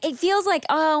know. It feels like,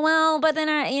 oh, well, but then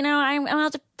I'm going to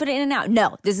have to put it in and out.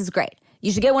 No, this is great.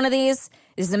 You should get one of these.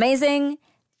 This is amazing.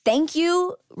 Thank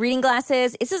you, Reading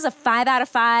Glasses. This is a 5 out of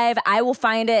 5. I will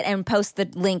find it and post the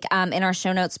link in our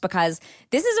show notes because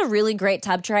this is a really great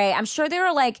tub tray. I'm sure there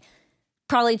are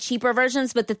probably cheaper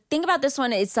versions, but the thing about this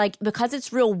one is because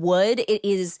it's real wood, it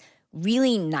is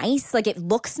really nice. It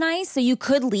looks nice, so you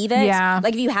could leave it. Yeah.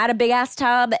 If you had a big ass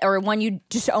tub or one you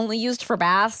just only used for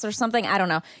baths or something, I don't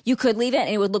know. You could leave it and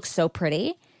it would look so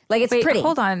pretty. It's pretty.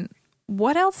 Hold on.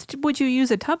 What else would you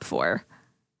use a tub for?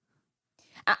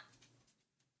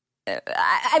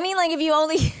 I mean, if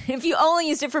you only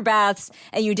used it for baths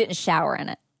and you didn't shower in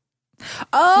it.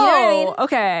 Oh, you know what I mean?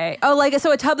 Okay. Oh,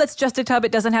 so a tub that's just a tub,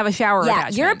 it doesn't have a shower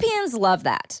attachment. Europeans love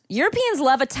that. Europeans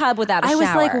love a tub without a shower. I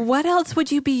was like, what else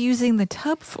would you be using the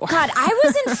tub for? God, I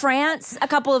was in France a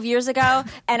couple of years ago,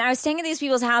 and I was staying at these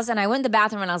people's house, and I went in the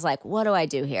bathroom, and I was like, what do I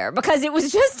do here? Because it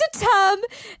was just a tub,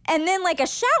 and then a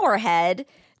shower head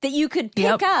that you could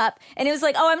pick up, and it was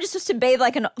like, oh, I'm just supposed to bathe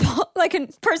like a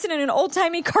person in an old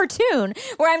timey cartoon,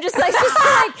 where I'm just supposed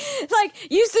to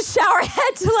use the shower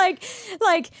head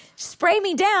to spray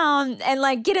me down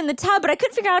and get in the tub, but I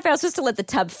couldn't figure out if I was supposed to let the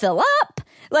tub fill up.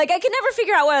 I could never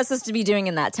figure out what I was supposed to be doing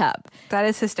in that tub. That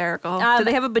is hysterical. Do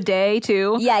they have a bidet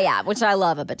too? Yeah, which I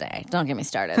love a bidet. Don't get me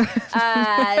started.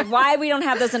 Why we don't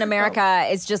have those in America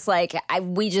is just I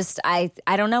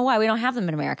don't know why we don't have them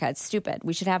in America. It's stupid.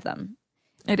 We should have them.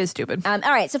 It is stupid. All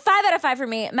right, so 5 out of 5 for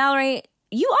me. Mallory,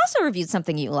 you also reviewed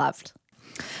something you loved.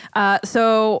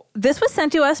 So this was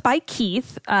sent to us by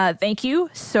Keith. Thank you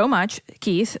so much,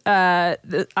 Keith. This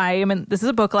is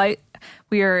a Booklight.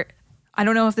 I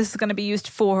don't know if this is going to be used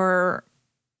for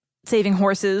saving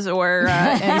horses or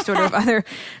any sort of other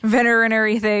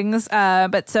veterinary things.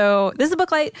 But so this is a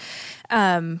Booklight.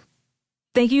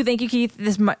 Thank you,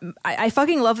 Keith. I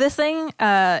fucking love this thing.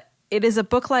 It is a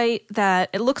Booklight that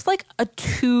it looks like a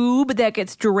tube that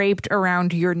gets draped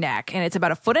around your neck, and it's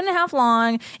about 1.5 feet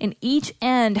long, and each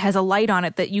end has a light on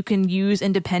it that you can use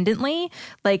independently,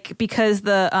 because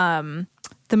the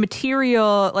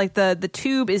material, the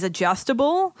tube is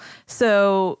adjustable,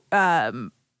 so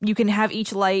you can have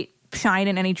each light shine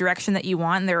in any direction that you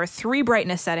want, and there are 3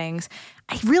 brightness settings.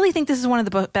 I really think this is one of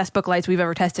the best Booklights we've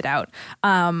ever tested out.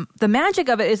 The magic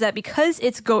of it is that because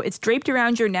it's draped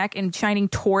around your neck and shining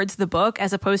towards the book,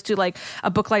 as opposed to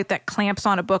a Booklight that clamps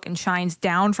on a book and shines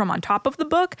down from on top of the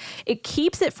book, it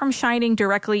keeps it from shining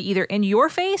directly either in your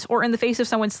face or in the face of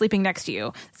someone sleeping next to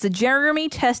you. It's a Jeremy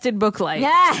tested Booklight.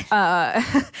 Yeah.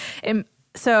 And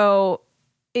so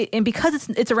and because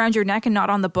it's around your neck and not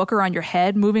on the book or on your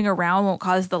head, moving around won't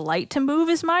cause the light to move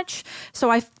as much. So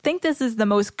I think this is the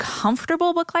most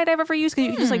comfortable book light I've ever used, because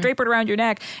you can just like drape it around your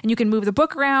neck and you can move the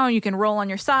book around. You can roll on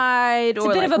your side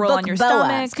or like roll on your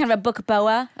stomach. It's kind of a book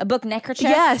boa, a book neckerchief.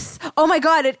 Yes. Oh my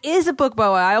God, it is a book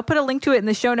boa. I'll put a link to it in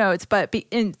the show notes. But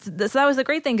so that was the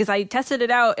great thing, because I tested it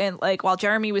out and like while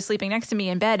Jeremy was sleeping next to me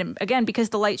in bed, and again, because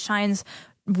the light shines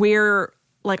where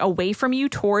like away from you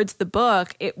towards the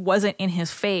book, it wasn't in his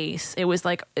face. It was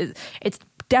like, it's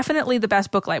definitely the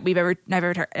best book light I've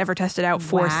ever tested out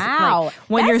for like,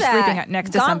 when you're sleeping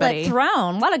next to somebody.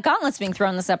 Thrown. A lot of gauntlets being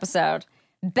thrown this episode.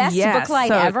 Best book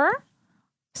light ever.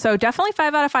 So definitely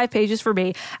 5 out of 5 pages for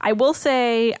me. I will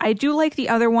say I do like the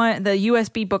other one, the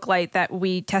USB book light that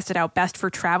we tested out best for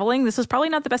traveling. This is probably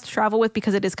not the best to travel with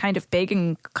because it is kind of big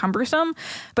and cumbersome,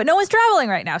 but no one's traveling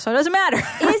right now, so it doesn't matter.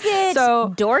 Is it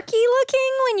dorky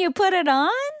looking when you put it on?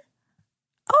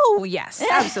 Oh, yes,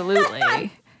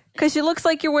 absolutely. Because it looks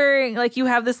like you're wearing, like you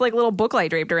have this like little book light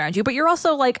draped around you, but you're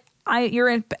also like,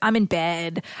 I'm in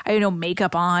bed. I have no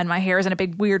makeup on. My hair is in a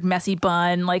big weird messy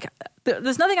bun. Like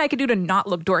there's nothing I could do to not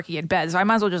look dorky in bed, so I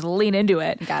might as well just lean into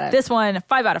it. Got it. This one,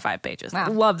 5 out of 5 pages. Wow.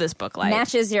 Love this book light.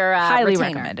 Matches your highly retainer.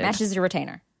 recommended. Matches your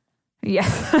retainer.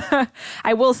 Yes.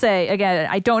 I will say again,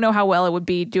 I don't know how well it would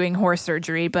be doing horse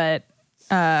surgery, but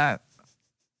not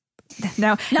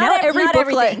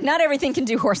everything can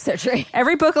do horse surgery.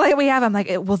 Every book light we have, I'm like,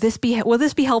 will this be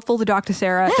helpful to Dr.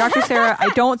 Sarah? Dr. Sarah, I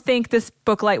don't think this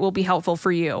book light will be helpful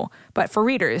for you, but for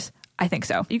readers, I think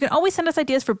so. You can always send us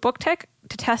ideas for book tech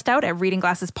to test out at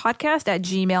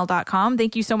readingglassespodcast@gmail.com.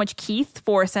 Thank you so much, Keith,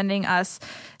 for sending us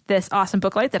this awesome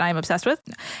book light that I'm obsessed with.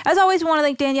 As always, we want to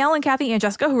thank Danielle and Kathy and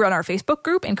Jessica, who run our Facebook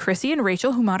group, and Chrissy and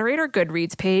Rachel, who moderate our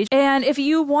Goodreads page. And if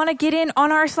you want to get in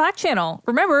on our Slack channel,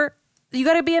 remember, you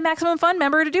got to be a Maximum Fun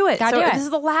member to do it. This is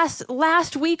the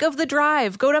last week of the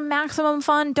drive. Go to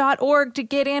MaximumFun.org to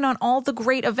get in on all the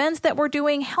great events that we're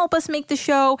doing. Help us make the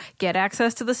show. Get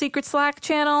access to the secret Slack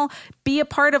channel. Be a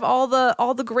part of all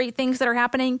the great things that are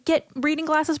happening. Get Reading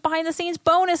Glasses behind the scenes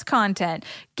bonus content.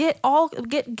 Get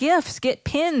gifts. Get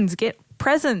pins. Get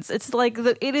presents. It's like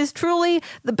it is truly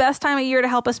the best time of year to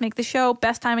help us make the show.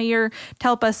 Best time of year to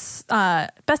help us.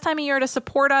 Best time of year to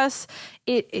support us.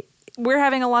 We're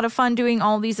having a lot of fun doing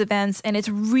all these events, and it's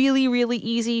really, really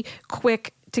easy,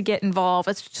 quick to get involved.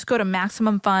 Let's just go to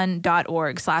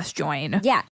MaximumFun.org/join.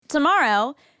 Yeah.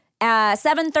 Tomorrow,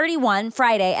 7:31,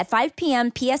 Friday at 5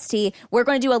 p.m. PST, we're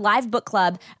going to do a live book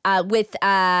club with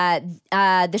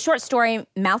the short story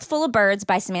Mouthful of Birds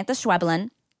by Samantha Schweblin,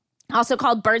 also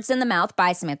called Birds in the Mouth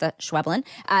by Samantha Schweblin.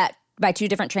 By 2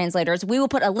 different translators. We will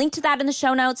put a link to that in the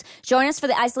show notes. Join us for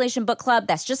the Isolation Book Club.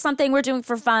 That's just something we're doing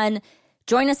for fun.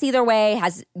 Join us either way.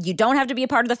 You don't have to be a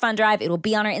part of the fun drive. It will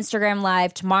be on our Instagram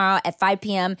Live tomorrow at 5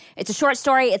 p.m. It's a short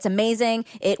story. It's amazing.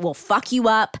 It will fuck you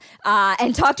up.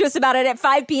 And talk to us about it at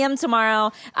 5 p.m.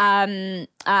 tomorrow on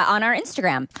our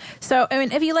Instagram. So, I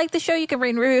mean, if you like the show, you can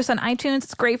rate and review us on iTunes.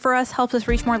 It's great for us. Helps us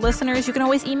reach more listeners. You can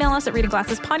always email us at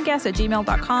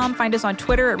readingglassespodcast@gmail.com. Find us on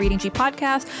Twitter at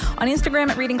ReadingGPodcast, on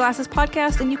Instagram at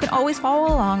ReadingGlassesPodcast, and you can always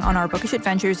follow along on our bookish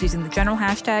adventures using the general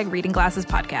hashtag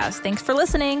ReadingGlassesPodcast. Thanks for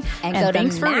listening. And go to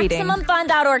thanks for reading.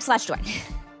 MaximumFun.org/join.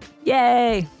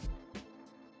 Yay.